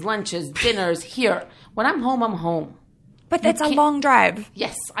meetings, lunches, dinners here. When I'm home, I'm home. But it's a long drive.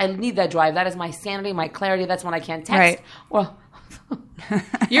 Yes, I need that drive. That is my sanity, my clarity. That's when I can't text. Right. Well,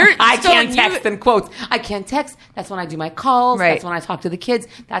 I can't text in quotes. I can't text. That's when I do my calls. Right. That's when I talk to the kids.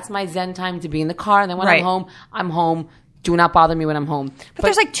 That's my zen time to be in the car. And then when Right. I'm home do not bother me when I'm home. But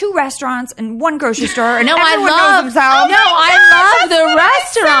there's like 2 restaurants and 1 grocery store, and No, everyone knows I themselves. love the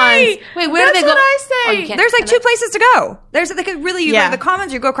restaurants. Wait, where do they go? That's what I say. Oh, you can't- There's like 2 places to go. There's like really you go to the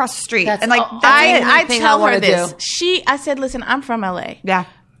Commons, or you go across the street, That's and like all- that's it. I thing tell I wanna her this. do. I said, listen, I'm from LA. Yeah.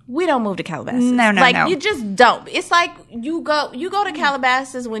 We don't move to Calabasas. No. You just don't. It's like you go to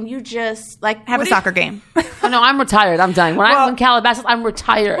Calabasas when you just like Have a soccer game. Oh, no, I'm retired. I'm done. When I'm in Calabasas, I'm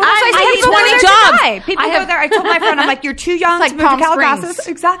retired. Well, that's why I people have go 20 there to jobs. die. People go there. I told my friend, I'm like, you're too young It's to like move to Palm Calabasas. Springs.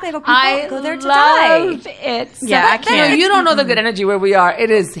 Exactly. I go, people I go there to die. it. Yeah, I can't. No, you don't know the good energy where we are. It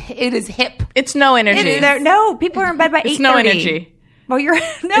is hip. It's no energy. No, people are in bed by 8:30. It's no energy. Well, you're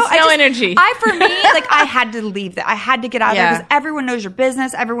no energy. For me, like I had to leave that. I had to get out of there Yeah. because everyone knows your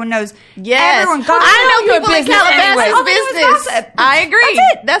business. Everyone knows. Yes. Everyone gossip. I know your people in business Calabasas anyway. All they do is business. gossip. I agree.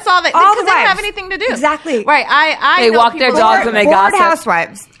 That's it. That's all they All because the they don't wives. have anything to do. Exactly. Right. I They know walk their people dogs who and they Bored gossip.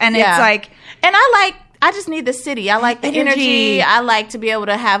 housewives, and it's like. And I just need the city. I like the energy. I like to be able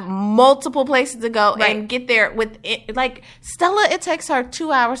to have multiple places to go and get there with it. Like Stella, it takes her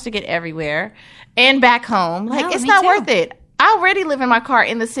 2 hours to get everywhere and back home. Like No, it's me not too. worth it. I already live in my car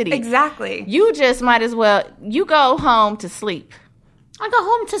in the city. Exactly. You just might as well. You go home to sleep. I go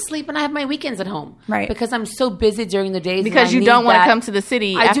home to sleep and I have my weekends at home. Right. Because I'm so busy during the days. Because and I you need don't want that. to come to the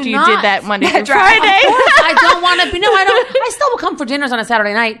city I after do you not. did that Monday through right. Friday. I don't want to be. No, I don't. I still will come for dinners on a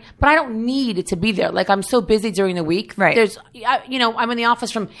Saturday night, but I don't need to be there. Like I'm so busy during the week. Right. I'm in the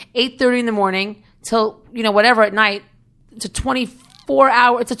office from 8:30 in the morning till whatever at night to 24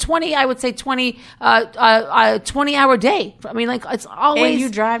 hours. It's a 20. I would say 20 20-hour day. I mean, like it's always. And you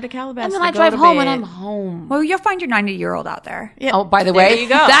drive to Calabasas. And then to I go drive to home bed. and I'm home. Well, you'll find your 90-year-old out there. Yeah. Oh, by the way, There you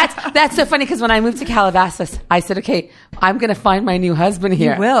go. That's so funny because when I moved to Calabasas, I said, okay, I'm going to find my new husband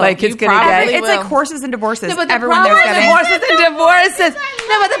here. You will. Like it's You going to probably get. It's like horses and divorces. No, but the Everyone problem there's is getting divorces and divorces.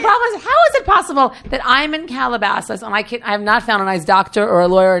 No, but the problem is, how is it possible that I'm in Calabasas and I have not found a nice doctor or a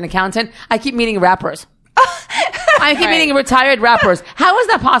lawyer or an accountant? I keep meeting rappers. I keep meeting retired rappers. How is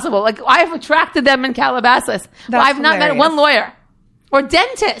that possible? Like I've attracted them in Calabasas. That's I've not met hilarious. one lawyer or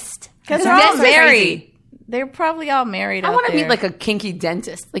dentist. Because The they're all dentist is married. crazy. They're probably all married. I out want to there. meet like a kinky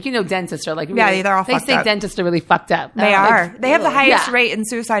dentist. Like dentists are like really, Yeah, they're all they fucked say up. dentists are really fucked up. They are. They have the highest Yeah. rate in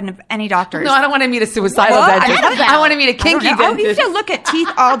suicide of any doctors. No, I don't want to meet a suicidal Well, dentist. I want to meet a kinky I don't know. Oh, you dentist. still look at teeth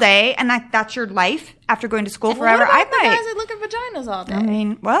all day, and that's your life after going to school forever. What I about the guys might. that look at vaginas all day? I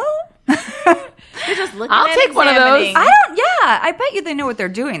mean, well, They're just looking I'll at take one of those. examining. I don't. Yeah, I bet you they know what they're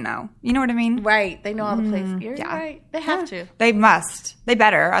doing, though. You know what I mean? Right. They know all the places. You're yeah. right. They have to. They must. They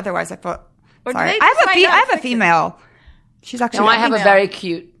better. Otherwise, I feel. Or do Sorry. they I just have might not I have a fix it? female. She's actually. No, I have a female. very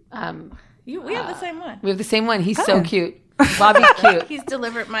cute. We have the same one. We have the same one. He's Oh. so cute. Bobby's cute. He's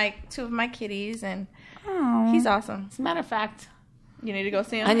delivered two of my kitties, and he's awesome. As a matter of fact, You need to go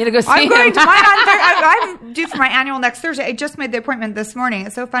see him. I need to go see I'm him. going to mine on Thursday. I'm due for my annual next Thursday. I just made the appointment this morning.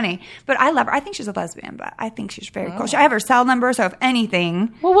 It's so funny. But I love her. I think she's a lesbian, but I think she's very cool. I have her cell number, so if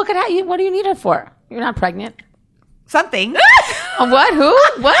anything, Well, what do you need her for? You're not pregnant. something. What? Who?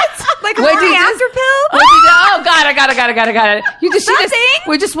 What? Like a What'd you morning just- after pill? What'd you do? Oh, got it. You just, Something?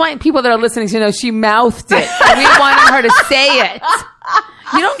 we just want people that are listening to know she mouthed it. And we wanted her to say it.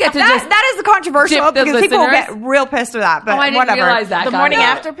 You don't get to just. That is controversial Jip the because people will listeners. get real pissed with that. But I didn't whatever. realize that. the Got morning it.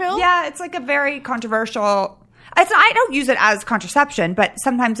 after pill? Yeah, it's like a very controversial. I don't use it as contraception, but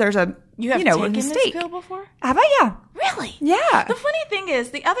sometimes there's a You have a taken this mistake. pill before? Have I? Yeah. Really? Yeah. The funny thing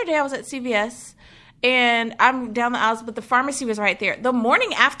is, the other day I was at CVS and I'm down the aisles, but the pharmacy was right there. The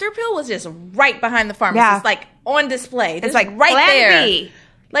morning after pill was just right behind the pharmacy. Yeah. It's like on display. It's like right Plan there. B.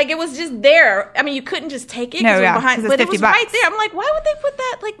 Like it was just there. I mean, you couldn't just take it No, because it yeah, was behind, 'cause it's but it was $50. right there. I'm like, why would they put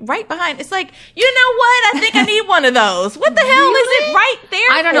that like right behind? It's like, you know what? I think I need one of those. What the hell is it right there?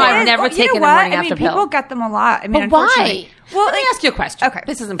 I don't know. for? I've never You taken know a what? morning I after mean, pill. people get them a lot. I mean, But why? unfortunately. Well, Let me ask you a question. Okay.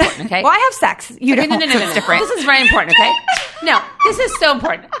 This is important, okay? Well, I have sex. You Okay, don't. no. So it's different. This is very important, okay? No, this is so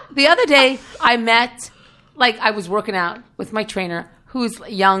important. The other day, I was working out with my trainer, who's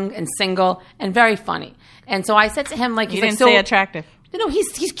young and single and very funny. And so I said to him, You didn't say attractive. No, he's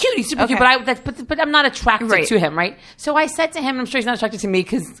cute. He's super Okay. cute, but I'm not attracted Right. to him, right? So I said to him, I'm sure he's not attracted to me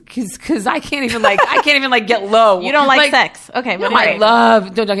because I can't even get low. You don't like sex. Okay, No, but I anyway.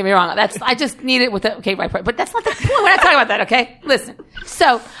 love. Don't get me wrong. I just need it with the okay, right. But that's not the point. We're not talking about that. Okay, listen.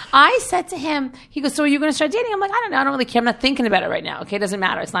 So I said to him, he goes, "So are you going to start dating?" I'm like, I don't know. I don't really care. I'm not thinking about it right now. Okay, it doesn't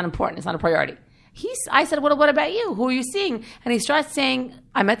matter. It's not important. It's not a priority. I said, what about you? Who are you seeing? And he starts saying,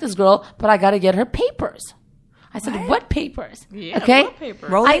 I met this girl, but I got to get her papers. I said, what papers? Yeah, okay. what papers?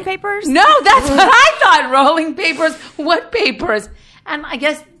 Rolling papers? No, that's what I thought. Rolling papers. What papers? And I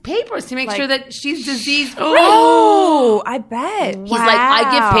guess papers to make sure that she's diseased. Oh, I bet. He's like,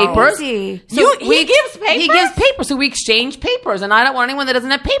 I give papers. Crazy. So he gives papers? He gives papers. So we exchange papers. And I don't want anyone that doesn't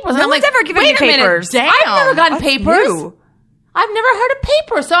have papers. No one's ever given me papers. Damn. I've never gotten papers. New. I've never heard of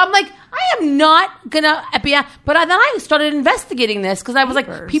papers. So I'm like, I am not going to be... But then I started investigating this because I was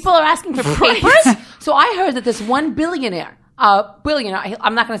like, people are asking for papers. So I heard that this one billionaire, I'm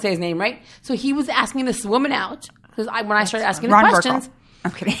not going to say his name, right? So he was asking this woman out because when I started asking the questions... I'm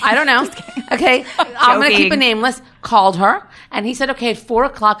kidding. I don't know. Okay. I'm going to keep it nameless. Called her. And he said, okay, at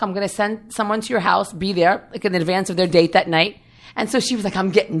 4:00, I'm going to send someone to your house. Be there like in advance of their date that night. And so she was like, I'm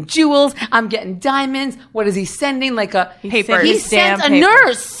getting jewels. I'm getting diamonds. What is he sending? Like a paper. He sent a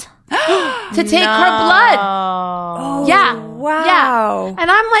nurse to take her blood. Oh, yeah. Wow. Yeah. And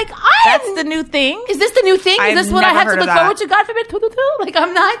I'm like, that's the new thing? Is this the new thing? I've Is this what I have never to heard look of forward to? God forbid. Like,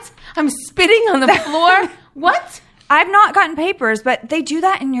 I'm spitting on the floor. What? I've not gotten papers, but they do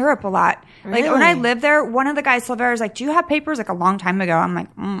that in Europe a lot. Really? Like when I lived there, one of the guys still there was like, do you have papers? Like a long time ago. I'm like,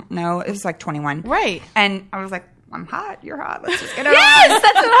 no, it was like 21. Right. And I was like, I'm hot. You're hot. Let's just get it Yes, on.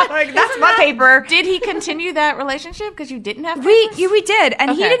 that's what Like, that's my paper. Did he continue that relationship because you didn't have We papers? did.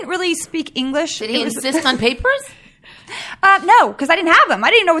 And he Okay. didn't really speak English. Did he insist on papers? No, because I didn't have them. I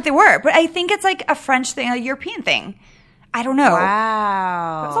didn't know what they were. But I think it's like a French thing, a European thing. I don't know.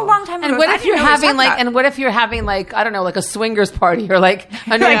 Wow. It was a long time ago. And what I if didn't you're know what he was having talking like, about. and what if you're having like, I don't know, like a swingers party or like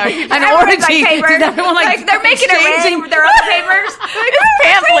an everyone's orgy? like papers. Does everyone Like, they're making it exchanging rain with their other papers. It's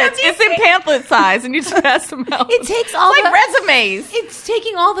pamphlets. It's in pamphlet size, and you just pass them out. It takes all like the resumes. It's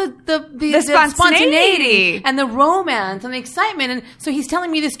taking all the spontaneity and the romance and the excitement. And so he's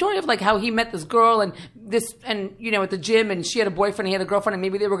telling me this story of like how he met this girl and at the gym, and she had a boyfriend, he had a girlfriend, and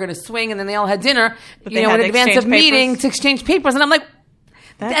maybe they were going to swing, and then they all had dinner, in advance of meeting to exchange papers. And I'm like,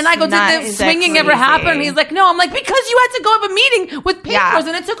 and I go, did the swinging ever happen? And he's like, no. I'm like, because you had to go have a meeting with papers,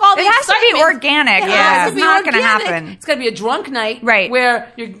 and it took all the excitement. It has to be organic. It's not going to happen. It's got to be a drunk night, right?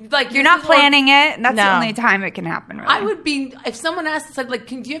 Where you're like, you're not planning it. That's the only time it can happen. Really. I would be, if someone asked, said like,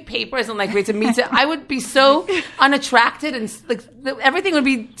 do you have papers? And like, wait to meet it. I would be so unattracted, and like everything would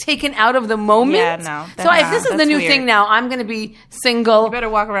be taken out of the moment. Yeah, no. So if this is the new thing now, I'm going to be single. You better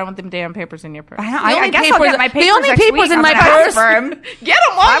walk around with them damn papers in your purse. I guess I'll get my papers. The only papers in my purse. Get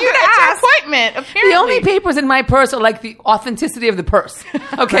them while you're at your appointment. Apparently, the only papers in my purse are like the authenticity of the purse.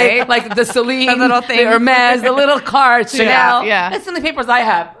 Okay, right. like the Celine, the little thing, the Hermes, the little card, Chanel. Yeah. That's the only papers I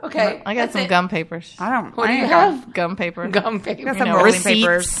have. Okay, I got some gum papers. What do you have? Gum paper. Gum paper. Got some rolling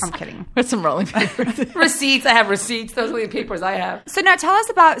papers. I'm kidding. With some rolling papers. Receipts. I have receipts. Those are the papers I have. So now tell us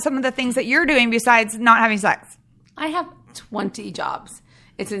about some of the things that you're doing besides not having sex. I have 20 jobs.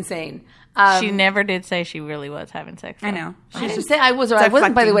 It's insane. She never did say she really was having sex. Though. I know. I didn't say I was or I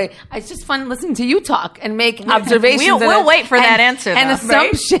wasn't, by the way. It's just fun listening to you talk and make observations. We'll wait for that answer, and though,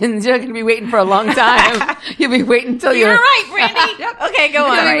 assumptions. Right? You're going to be waiting for a long time. You'll be waiting until you're right, Brandi. Okay, go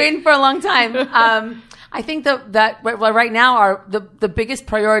on. You'll be waiting for a long time. I think that right now the biggest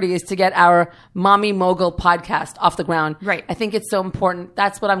priority is to get our Mommy Mogul podcast off the ground. Right. I think it's so important.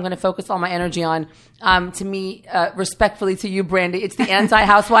 That's what I'm going to focus all my energy on. To me, respectfully to you, Brandi, it's the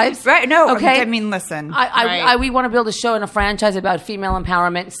anti-housewives. Right. No. Okay. I mean, listen. We want to build a show and a franchise about female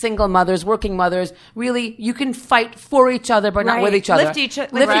empowerment, single mothers, working mothers. Really, you can fight for each other, but not with each other. Lift each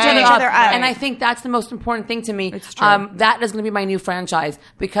other up. And I think that's the most important thing to me. It's true. That is going to be my new franchise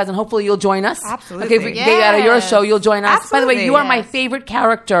and hopefully you'll join us. Absolutely. Okay, if we get out of your show, you'll join us. Absolutely. By the way, you are my favorite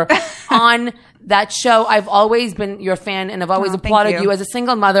character on that show. I've always been your fan, and I've always applauded you as a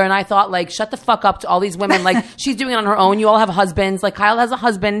single mother. And I thought, like, shut the fuck up to all these women. Like, she's doing it on her own. You all have husbands. Like, Kyle has a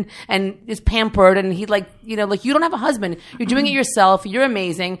husband and is pampered, and he you don't have a husband. You're doing it yourself. You're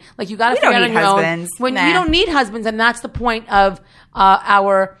amazing. Like, you got to figure it out on your own. When you don't need husbands, and that's the point of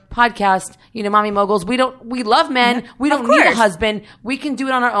our podcast. Mommy Moguls. We love men. We don't need a husband. We can do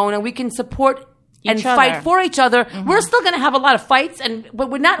it on our own, and we can support and fight for each other. Mm-hmm. We're still going to have a lot of fights, but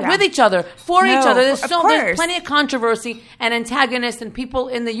we're not with each other, for each other. There's plenty of controversy and antagonists and people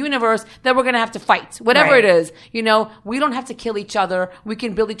in the universe that we're going to have to fight. Whatever it is, we don't have to kill each other. We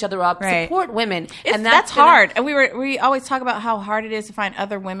can build each other up, support women, and that's hard. And we always talk about how hard it is to find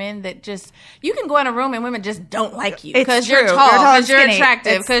other women that just you can go in a room and women just don't like you because you're tall, because you're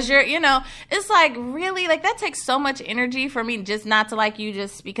attractive, because you're it's like really like that takes so much energy for me just not to like you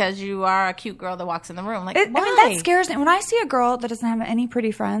just because you are a cute girl that walks in the room. Like, why? I mean, that scares me. When I see a girl that doesn't have any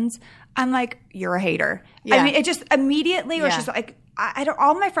pretty friends, I'm like, you're a hater. Yeah. I mean, it just immediately was just like, I don't.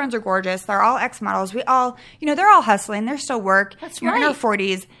 All my friends are gorgeous. They're all ex-models. We all, they're all hustling. They're still work. That's You're in our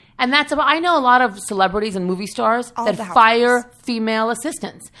 40s. And I know a lot of celebrities and movie stars that fire female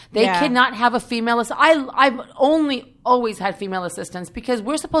assistants. They cannot have a female assistant. I've only always had female assistants because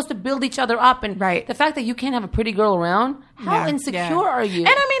we're supposed to build each other up. And the fact that you can't have a pretty girl around, how insecure are you? And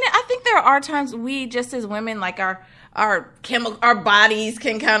I mean, I think there are times we just as women, like our bodies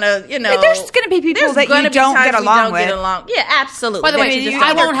can kind of, you know. There's going to be people that you don't get along with. Yeah, absolutely. By the way,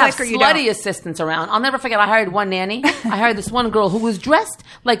 I won't have slutty assistants around. I'll never forget, I hired one nanny. I hired this one girl who was dressed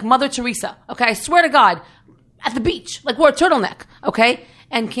like Mother Teresa. Okay, I swear to God, at the beach, like wore a turtleneck. Okay,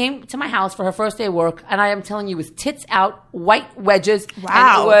 and came to my house for her first day of work, and I am telling you, it was tits out, white wedges,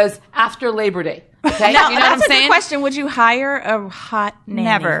 and it was after Labor Day. Okay, now, you know what I'm saying? That's a good question. Would you hire a hot nanny?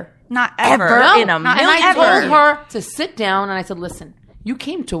 Never. Not ever. No. In a million And I years. told her to sit down, and I said, listen, you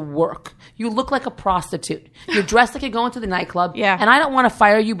came to work. You look like a prostitute. You're dressed like you're going to the nightclub. Yeah. And I don't want to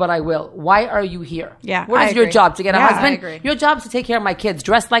fire you, but I will. Why are you here? Yeah, What I is your agree. job? To get a husband? I agree. Your job is to take care of my kids.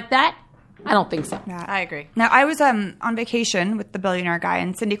 Dressed like that? I don't think so. Yeah. I agree. Now, I was on vacation with the Billionaire guy,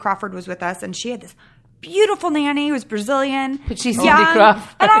 and Cindy Crawford was with us, and she had this beautiful nanny who was Brazilian. But she's young. Cindy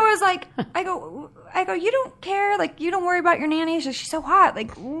Crawford. And I was like, I go, you don't care? Like, you don't worry about your nanny? She's so hot.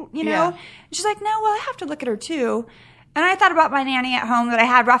 Like, you know? Yeah. And she's like, no, well, I have to look at her, too. And I thought about my nanny at home that I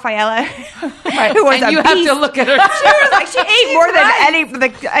had, Rafaela, who was and a you beast. have to look at her. She was like, she ate more than any.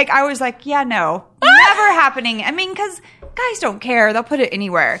 Like, I was like, yeah, no, never happening. I mean, because guys don't care; they'll put it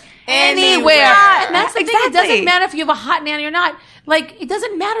anywhere. Anywhere. Yeah, And that's the thing. It doesn't matter if you have a hot nanny or not. Like, it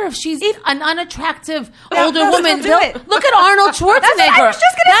doesn't matter if she's an unattractive older woman. do it. Look at Arnold Schwarzenegger. I was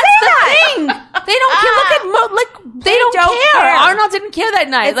just gonna That's say the that. thing. They don't care. Look at they don't care. Arnold didn't care that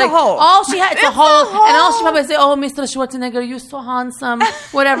night. It's a like hole. all she had, it's a hole, and all she probably say, "Oh, Mr. Schwarzenegger, you're so handsome.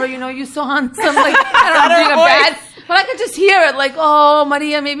 Whatever, you know, you're so handsome." Like, I don't know, being a bad. But I could just hear it, like, "Oh,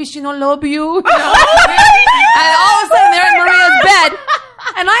 Maria, maybe she don't love you." And all of a sudden, they're in Maria's bed,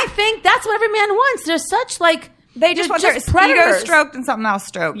 and I think that's what every man wants. They're such like. They just want their ego predators. stroked and something else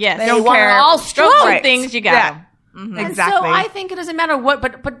stroked. Yes. They They don't want care. all Stroke stroked. some things, you got Yeah. 'em. And Exactly. so I think it doesn't matter what,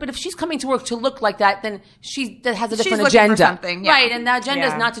 but if she's coming to work to look like that, then that has a She's different looking for agenda, something, yeah. right? And the agenda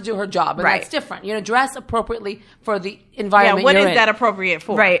is Yeah. not to do her job, and Right. that's different. You know, dress appropriately for the Yeah, environment. what you're is in. that appropriate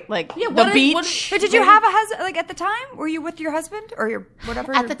for? Right. Like Yeah, the what is- beach? what- But did you have a husband? Like at the time, were you with your husband or your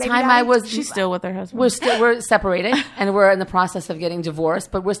whatever? At your the baby time, daddy? I was. She's still with her husband. We're separated, and we're in the process of getting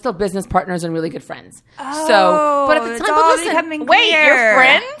divorced, but we're still business partners and really good friends. So, but at the it's time, all but listen, becoming Wait, clear. you're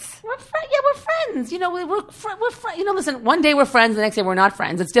friends? we're friends. You know, we're friends. You know, listen, one day we're friends, the next day we're not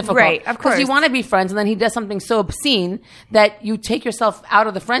friends. It's difficult, Right, of Because you course. want to be friends, and then he does something so obscene that you take yourself out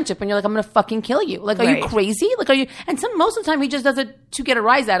of the friendship, and you're like, I'm going to fucking kill you. Like, are you Right. crazy? Like, are you? And most of the time, he just does it to get a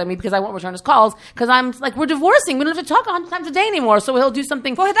rise out of me because I won't return his calls because I'm like, we're divorcing. We don't have to talk 100 times a day anymore. So he'll do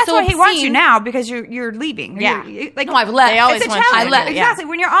something. Well, that's so why he wants you obscene. now because you're leaving. Yeah. Like No, I've left. They always it's a want you challenge. to I left. do it, yeah. Exactly.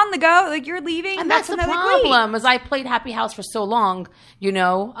 When you're on the go, like you're leaving, And that's the when they're like, wait. problem, is I played Happy House for so long, you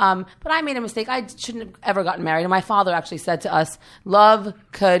know. But I made a mistake. I shouldn't have ever gotten married. And my father actually said to us, love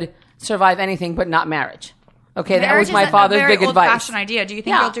could survive anything but not marriage. Okay, that Marriage was my is father's a very big advice. old-fashioned idea. Do you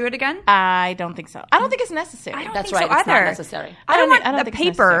think Yeah. you'll do it again? I don't think so. I don't think it's necessary. I don't That's think right. so It's not either. necessary. I don't want I don't the think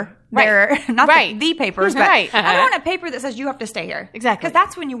it's paper necessary. there, not Right. the papers, but Right. I don't want a paper that says you have to stay here. Exactly. Because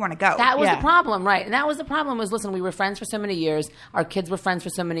that's when you want to go. That was Yeah. the problem, right? And that was the problem was, listen, we were friends for so many years. Our kids were friends for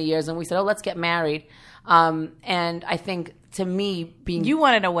so many years. And we said, oh, let's get married. And I think, to me, being... You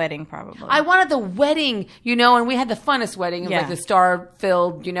wanted a wedding, probably. I wanted the wedding, you know, and we had the funnest wedding. It was Yeah. like the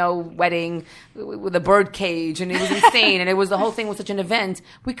star-filled, you know, wedding with a bird cage, and it was insane, and it was the whole thing was such an event.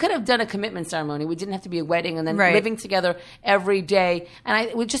 We could have done a commitment ceremony. We didn't have to be a wedding, and then Right. living together every day. And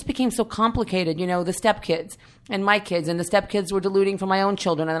it just became so complicated, you know, the stepkids and my kids, and the stepkids were deluding from my own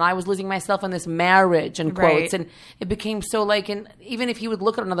children, and I was losing myself in this marriage, and quotes, Right. and it became so like, and even if he would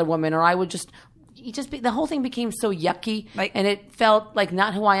look at another woman, or I would just... the whole thing became so yucky, Like- and it felt like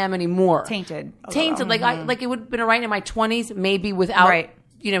not who I am anymore. Tainted a Tainted. little. Like it would have been right in my 20s, maybe without, Right.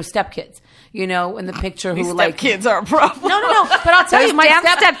 you know, stepkids, you know, in the picture These who like kids are a problem. No. But I'll tell Those you, my damn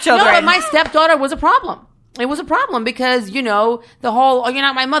stepchildren. No, but my stepdaughter was a problem. It was a problem because, you know, the whole, oh, you're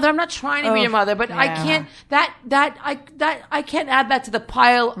not my mother. I'm not trying to be your mother, but I yeah. can't, I can't add that to the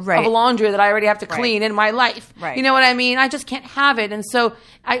pile Right. of laundry that I already have to clean in my life. Right. You know what I mean? I just can't have it. And so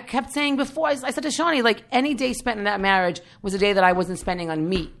I kept saying before, I said to Shaunie, like, any day spent in that marriage was a day that I wasn't spending on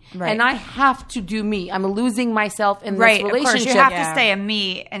me. Right. And I have to do me. I'm losing myself in Right, this of relationship. course. You have Yeah. to stay a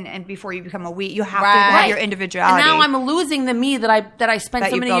me, and before you become a we, you have to Right. have your individuality. And now I'm losing the me that I spent That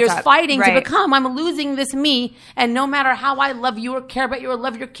so you many built years up. fighting to Right. become. I'm losing this me, and no matter how I love you or care about you or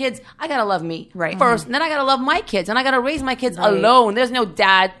love your kids, I gotta love me Right. first, and then I gotta love my kids, and I gotta raise my kids alone. There's no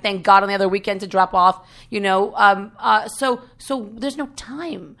dad, thank God, on the other weekend to drop off. You know, so there's no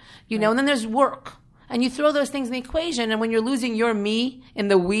time. You know, and then there's work. And you throw those things in the equation, and when you're losing your me in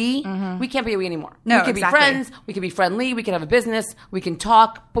the we can't be a we anymore. No, we can be friends, we can be friendly, we can have a business, we can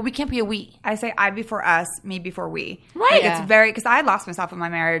talk, but we can't be a we. I say I before us, me before we. Right. Like, Yeah. it's very, because I lost myself in my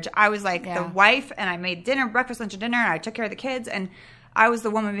marriage. I was like the wife, and I made dinner, breakfast, lunch, and dinner, and I took care of the kids, and I was the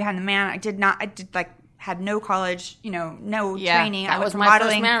woman behind the man. Had no college, no training. That I was from my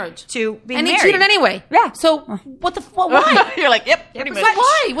modeling first marriage. to being And he married. cheated anyway. Yeah. So why? You're like, yep, pretty much.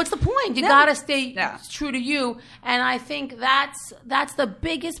 Why? What's the point? You gotta stay Yeah. true to you. And I think that's the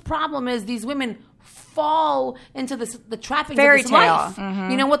biggest problem is these women fall into the trappings Fairy of this tale. life.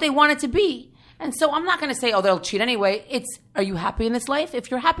 You know what they want it to be. And so I'm not going to say, oh, they'll cheat anyway. It's, are you happy in this life?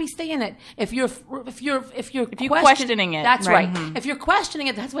 If you're happy, stay in it. If you're questioning it, that's right. If you're questioning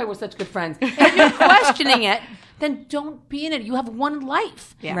it, that's why we're such good friends. If you're questioning it, then don't be in it. You have one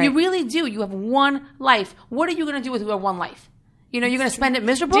life. Yeah. You Right. really do. You have one life. What are you going to do with your one life? You're going to spend it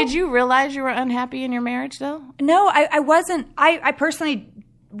miserable? Did you realize you were unhappy in your marriage, though? No, I wasn't. I personally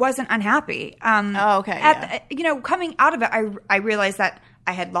wasn't unhappy. Okay, coming out of it, I realized that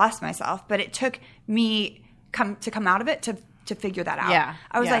I had lost myself, but it took me to come out of it to figure that out. Yeah,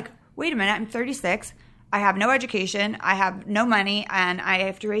 I was yeah. like, wait a minute, I'm 36. I have no education. I have no money, and I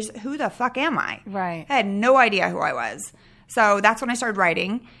have to raise. Who the fuck am I? Right. I had no idea who I was. So that's when I started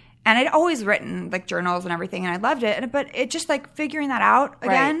writing. And I'd always written like journals and everything, and I loved it. But it just like figuring that out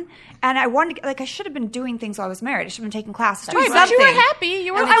again. Right. And I wanted to, I should have been doing things while I was married. I should have been taking classes. Doing Right, but you something. were happy.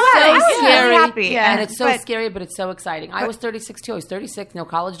 You were And fine. I was scary. really happy. Yeah. And it's so But- scary, but it's so exciting. I was 36 too. I was 36, no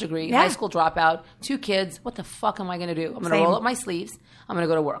college degree, Yeah. high school dropout, 2 kids. What the fuck am I going to do? I'm going to Same. roll up my sleeves. I'm going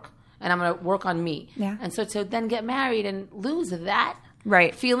to go to work. And I'm going to work on me. Yeah. And so to then get married and lose that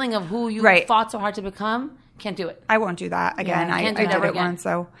Right. feeling of who you Right. fought so hard to become, can't do it. I won't do that again. Yeah, I can't do did that it again. once.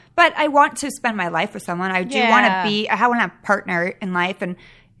 So, but I want to spend my life with someone. I do Yeah. want to be. I want to have a partner in life and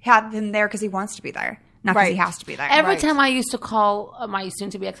have him there because he wants to be there, not because he Right. has to be there. Every Right. time I used to call my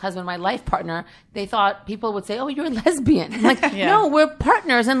soon-to-be ex-husband my life partner, they thought people would say, "Oh, you're a lesbian." I'm like, Yeah. no, we're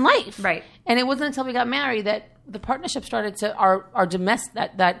partners in life. Right. And it wasn't until we got married that the partnership started to our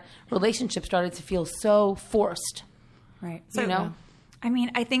domestic that relationship started to feel so forced. Right. You know? I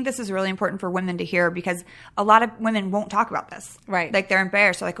mean, I think this is really important for women to hear because a lot of women won't talk about this. Right. Like they're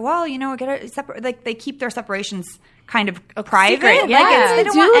embarrassed. They're like, well, get it separate. Like they keep their separations kind of private. secret, Like yeah. they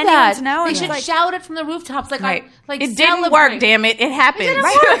don't want anyone to know. They and should it's like, shout it from the rooftops, like Right. like It didn't celebrate. work, damn it. It happened. It didn't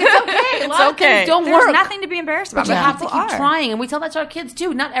work. It's okay. A lot of okay. things don't there's work. nothing to be embarrassed about. But you but have to people keep are. trying. And we tell that to our kids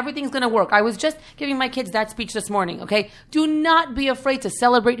too. Not everything's going to work. I was just giving my kids that speech this morning, okay? Do not be afraid to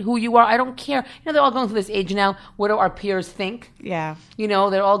celebrate who you are. I don't care. They're all going through this age now. What do our peers think? Yeah.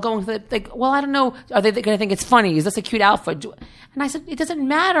 They're all going through well, I don't know. Are they going to think it's funny? Is this a cute outfit? And I said, it doesn't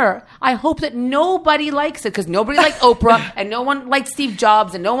matter. I hope that nobody likes it because nobody liked Oprah and no one liked Steve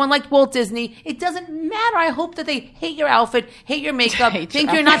Jobs and no one liked Walt Disney. It doesn't matter. I hope that they hate your outfit, hate your makeup,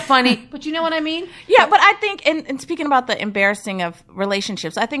 think you're not funny. But you know what I mean? Yeah, but I think, and speaking about the embarrassing of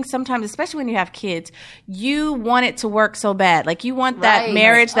relationships, I think sometimes, especially when you have kids, you want it to work so bad. Like you want that Right.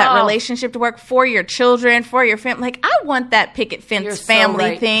 marriage, that Oh. relationship to work for your children, for your family. Like I want that picket fence You're so family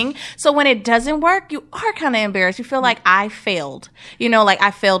right. thing. So when it doesn't work, you are kind of embarrassed. You feel like I failed. Like I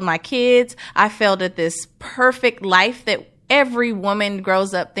failed my kids. I failed at this perfect life that every woman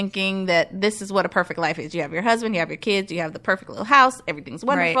grows up thinking that this is what a perfect life is. You have your husband, you have your kids, you have the perfect little house, everything's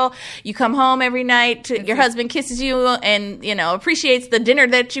wonderful. Right. You come home every night, your husband kisses you and, appreciates the dinner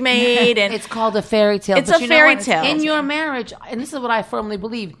that you made. And It's called a fairy tale. It's But a you know fairy what? tale. In your marriage, and this is what I firmly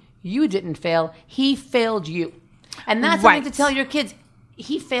believe, you didn't fail. He failed you. And that's something Right. to tell your kids.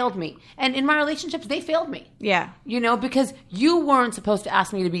 He failed me. And in my relationships, they failed me. yeah. Because you weren't supposed to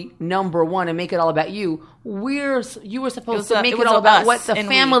ask me to be number one and make it all about you. You were supposed to make it it was all about us what the and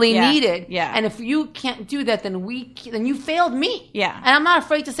we. family Yeah. needed. Yeah. And if you can't do that, then you failed me. Yeah. And I'm not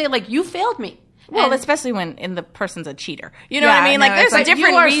afraid to say, you failed me. Well, And- especially when the person's a cheater. You know Yeah, what I mean? no, Like it's there's like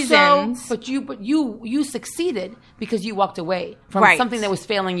different reasons. but you succeeded because you walked away from Right. something that was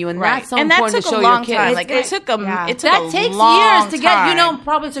failing you, and Right. that's so And that important took to show a long your time. kids. Like it took a That takes long years to get. time.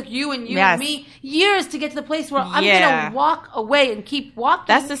 Probably took you and Yes. me years to get to the place where I'm Yeah. going to walk away and keep walking.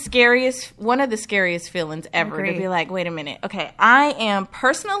 That's one of the scariest feelings ever, to Agree. be like, wait a minute. Okay, I am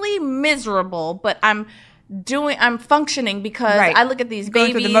personally miserable, but I'm functioning because Right. I look at these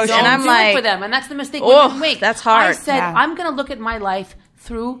Going through babies the motions. and I'm do like, it for them, and that's the mistake Oh, women make. that's hard. I said Yeah. I'm going to look at my life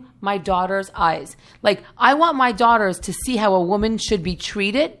through my daughter's eyes. Like I want my daughters to see how a woman should be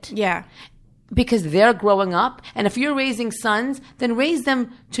treated. yeah. because they're growing up. And if you're raising sons, then raise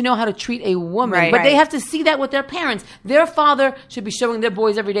them to know how to treat a woman. Right. But they have to see that with their parents. Their father should be showing their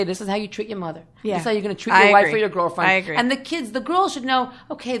boys every day, this is how you treat your mother. Yeah. This is how you're going to treat your wife or your girlfriend. I agree. And the kids, the girls should know,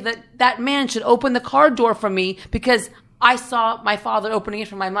 okay, that man should open the car door for me because I saw my father opening it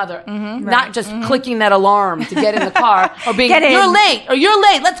for my mother, not just clicking that alarm to get in the car or being, you're late,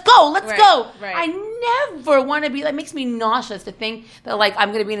 let's go. Right. I never want to be, that makes me nauseous to think that like I'm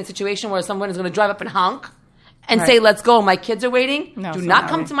going to be in a situation where someone is going to drive up and honk and say, let's go. My kids are waiting. No, Do not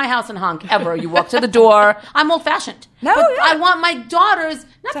come to my house and honk ever. You walk to the door. I'm old fashioned. No, but yeah. I want my daughters,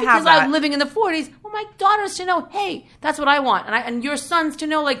 not To because have that. I'm living in the 40s, well, my daughters to know, hey, that's what I want. And your sons to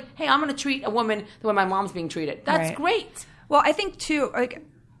know, like, hey, I'm going to treat a woman the way my mom's being treated. That's Right. great. Well, I think too, like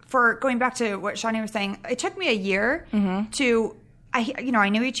for going back to what Shaunie was saying, it took me a year to, I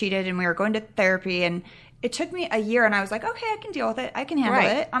knew he cheated and we were going to therapy and it took me a year and I was like, okay, I can deal with it. I can handle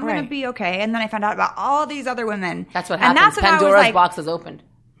it. I'm going to be okay. And then I found out about all these other women. That's what and happens. That's when Pandora's I was like, box is opened.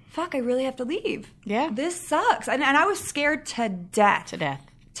 fuck, I really have to leave. Yeah. This sucks. And I was scared to death. To death.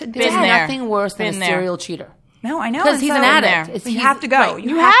 There's Been there. nothing worse than Been a there. serial cheater. No, I know. Because And he's so- an addict. You have to go.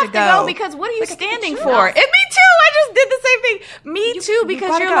 You have to go because what are you standing for? And me too. I just did the same thing. Me too, because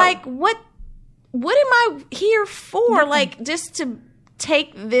gotta you're go. like, what am I here for? Like, just to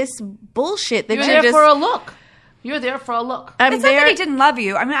take this bullshit that You're you're there just for a look. You're there for a look. I'm It's not that he didn't love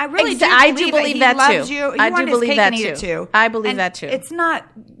you. I mean, I really do. I do believe believe he that loves too. You. I You want do his believe cake that and eat it too. too. I believe And that too. It's not.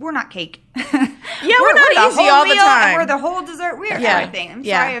 We're not cake. Yeah, we're not the easy whole all the meal and time. we're the whole dessert. We're Yeah. everything. I'm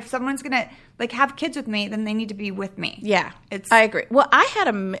Yeah. sorry if someone's gonna like have kids with me, then they need to be with me. Yeah, It's. I agree. Well, I had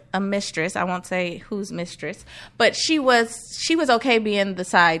a mistress. I won't say whose mistress, but she was okay being the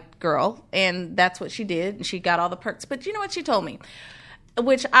side girl, and that's what she did. And she got all the perks. But you know what she told me,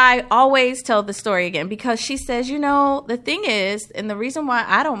 which I always tell the story again, because she says, the thing is, and the reason why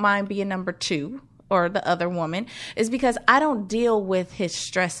I don't mind being number two or the other woman is because I don't deal with his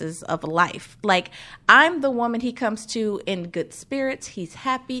stresses of life. Like, I'm the woman he comes to in good spirits. He's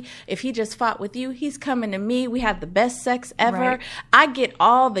happy. If he just fought with you, he's coming to me. We have the best sex ever. Right. I get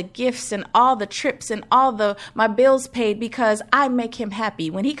all the gifts and all the trips and all my bills paid because I make him happy.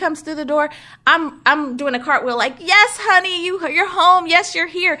 When he comes through the door, I'm doing a cartwheel like, yes, honey, you're home. Yes, you're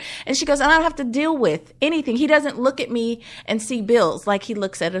here. And she goes, and I don't have to deal with anything. He doesn't look at me and see bills like he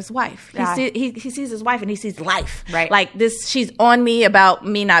looks at his wife. Yeah. He sees his wife and he sees life. Right. Like this, she's on me about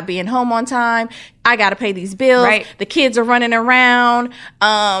me not being home on time. I got to pay these bills. Right. The kids are running around.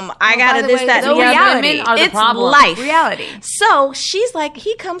 I got to by the this, way, that, and those the other. women are the It's problem. life. Reality. So she's like,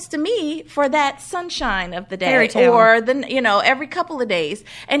 he comes to me for that sunshine of the day, Fairy tale. or every couple of days,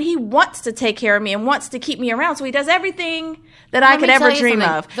 and he wants to take care of me and wants to keep me around. So he does everything that I Let could me ever tell you dream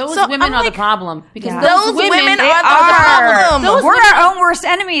something. of. Those So women I'm are like, the problem. Because Yeah. those women are the are. problem. We're our own worst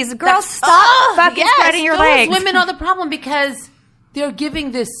enemies. Girls, stop fucking yes, spreading your Those legs. women are the problem because they're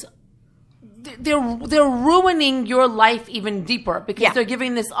giving this. They're ruining your life even deeper because Yeah. they're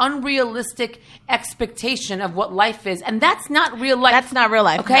giving this unrealistic expectation of what life is, and that's not real life. That's not real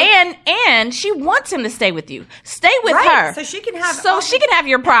life. Okay? And she wants him to stay with you. Stay with Right, her. so she can have So all she the- can have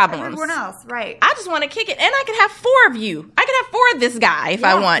your problems. Everyone else, right? I just want to kick it, and I can have 4 of you. I can have 4 of this guy if I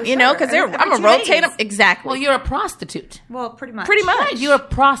Yeah, want, for because sure. Every I'm gonna 2 rotate days. them exactly. well, you're a prostitute. Well, pretty much. Pretty much. Right, you're a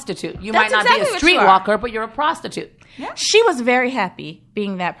prostitute. You That's might not exactly be a what you are. streetwalker, but you're a prostitute. She was very happy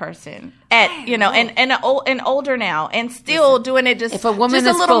being that person and older now, and still doing it just If a woman just a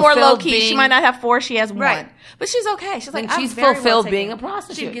is little more low fulfilled key. She being- might not have 4; she has Right. 1, but she's okay. She's Then like, she's I'm very fulfilled well being taken. a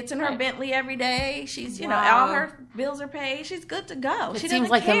prostitute. She gets in her Right. Bentley every day. She's Wow. all her bills are paid. She's good to go. It She seems doesn't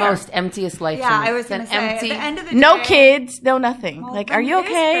like the care. most emptiest life. Yeah, to me. I was It's going an to say. empty. At the end of the No day, kids, no nothing. well, like, then are you it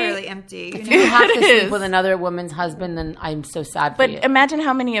is okay? fairly empty. If you have to It sleep is. with another woman's husband, then I'm so sad for But you. imagine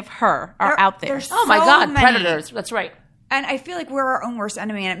how many of her are out there. there's Oh my so God, many. predators. That's right. And I feel like we're our own worst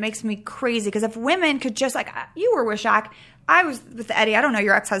enemy, and it makes me crazy. Because if women could just, like, you were with Shaq, I was with Eddie. I don't know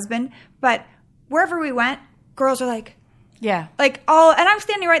your ex-husband, but wherever we went, girls are like, Yeah. and I'm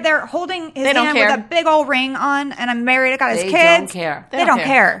standing right there holding his They don't hand care. with a big old ring on, and I'm married. I got his They kids. don't care. They don't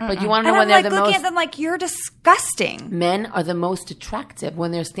care. But you want to And know I'm when they're like the looking most... at them like, you're disgusting. Men are the most attractive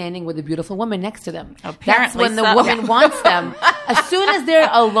when they're standing with a beautiful woman next to them. That's Apparently when the so. woman wants them. As soon as they're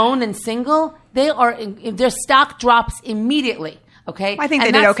alone and single, their stock drops immediately. Okay, I think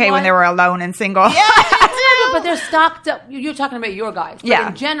And they did that's okay when why- they were alone and single. But their stock, you're talking about your guys. But Yeah.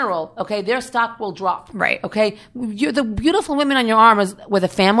 in general, okay, their stock will drop. Right. Okay. The beautiful women on your arm with a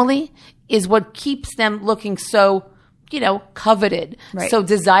family is what keeps them looking so, coveted, Right. so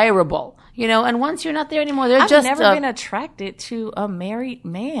desirable. And once you're not there anymore, they're I've never been attracted to a married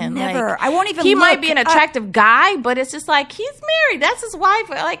man. Never. Like, I won't even He look. might be an attractive guy, but it's just like, he's married. That's his wife.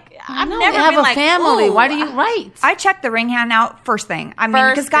 Like, I've never they have been a like, family. ooh. Why do you I check the ring hand out first thing. I mean,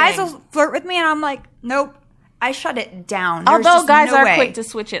 because First guys thing. will flirt with me, and I'm like, nope. I shut it down. There's Although just guys no are way. quick to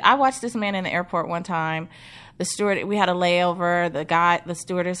switch it. I watched this man in the airport one time. The steward, we had a layover. The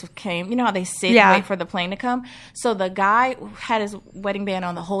stewardess came. You know how they sit and wait for the plane to come? So the guy had his wedding band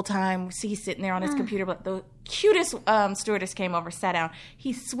on the whole time. See, he's sitting there on his computer. But the cutest stewardess came over, sat down.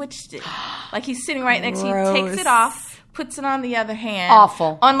 He switched it. Like he's sitting right next to you. Takes it off, puts it on the other hand.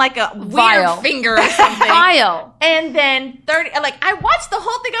 Awful. On like a Vile. weird finger or something. Vile. And then I watched the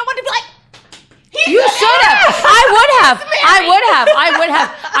whole thing. I wanted to be like, you should have. I would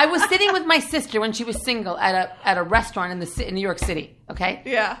have. I was sitting with my sister when she was single at a restaurant in New York City. Okay.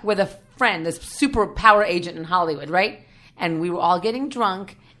 Yeah. With a friend, this super power agent in Hollywood, right? And we were all getting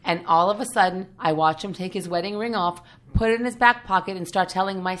drunk, and all of a sudden, I watch him take his wedding ring off, put it in his back pocket, and start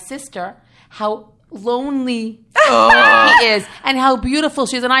telling my sister how lonely he is and how beautiful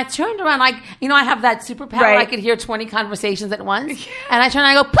she is. And I turned around, I have that superpower. Right. I could hear 20 conversations at once. And I turned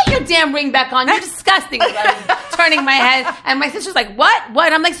and I go, put your damn ring back on. You're disgusting. I was turning my head. And my sister's like, what?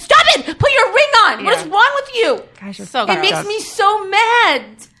 And I'm like, stop it. Put your ring on. What is wrong with you? Gosh, you're So It gross. makes me so mad.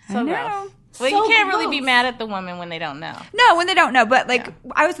 So gross. Well, So you can't really gross. be mad at the woman when they don't know. No, when they don't know. But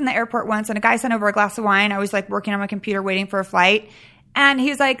I was in the airport once, and a guy sent over a glass of wine. I was working on my computer waiting for a flight. And he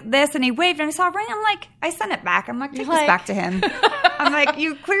was like this, and he waved, and I saw a ring. I'm like, I sent it back. I'm like, take this back to him. I'm like,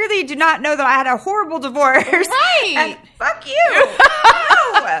 you clearly do not know that I had a horrible divorce. Right. And fuck you.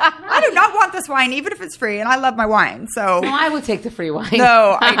 No. I do not want this wine, even if it's free, and I love my wine. So No, I would take the free wine.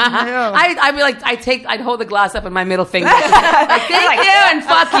 No, I'd be like, I'd hold the glass up in my middle finger. Like, thank you and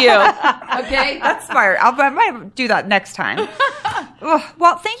fuck you. Okay? That's smart. I might do that next time.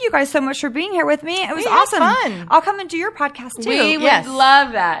 Well, thank you guys so much for being here with me. It was We had awesome. fun. I'll come and do your podcast too. We would Yes.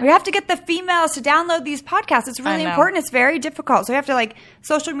 love that. We have to get the females to download these podcasts. It's really I know. important. It's very difficult. So we have to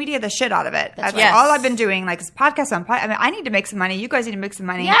social media the shit out of it. That's right. all I've been doing. Is podcasts on. I mean, I need to make some money. You guys need to make some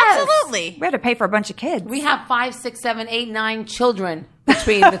money. Absolutely. We have to pay for a bunch of kids. We have 5, 6, 7, 8, 9 children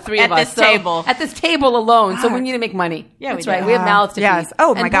between the three of At us. this table. At this table alone. So we need to make money. Yeah, That's we right. do. We have mouths to Yes. feed.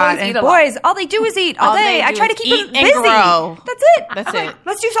 Oh my God. Boys eat And a lot. boys, all they do is eat all All day. they I do try to is keep eat them and busy. grow. That's it. That's I'm like, it.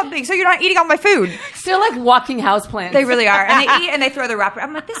 let's do something so you're not eating all my food. They're like walking houseplants. They really are. And they eat and they throw the wrapper.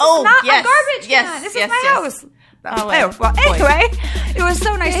 I'm like, this Oh, is not yes. a garbage Yes. can. This Yes. is my Yes. house. Oh, Well, anyway, it was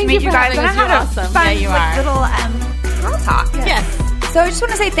so nice Thank to meet you you for guys. having And I us. had You're a awesome. fun Yeah, you are. little girl talk. Yes. So I just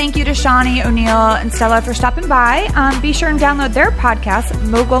want to say thank you to Shaunie O'Neal and Stella for stopping by. Be sure and download their podcast,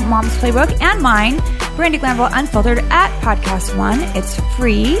 Mogul Mom's Playbook, and mine, Brandi Glanville Unfiltered, at Podcast One. It's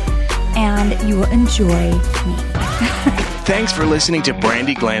free, and you will enjoy me. Thanks for listening to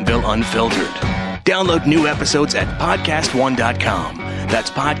Brandi Glanville Unfiltered. Download new episodes at podcastone.com.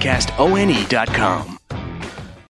 That's podcastone.com.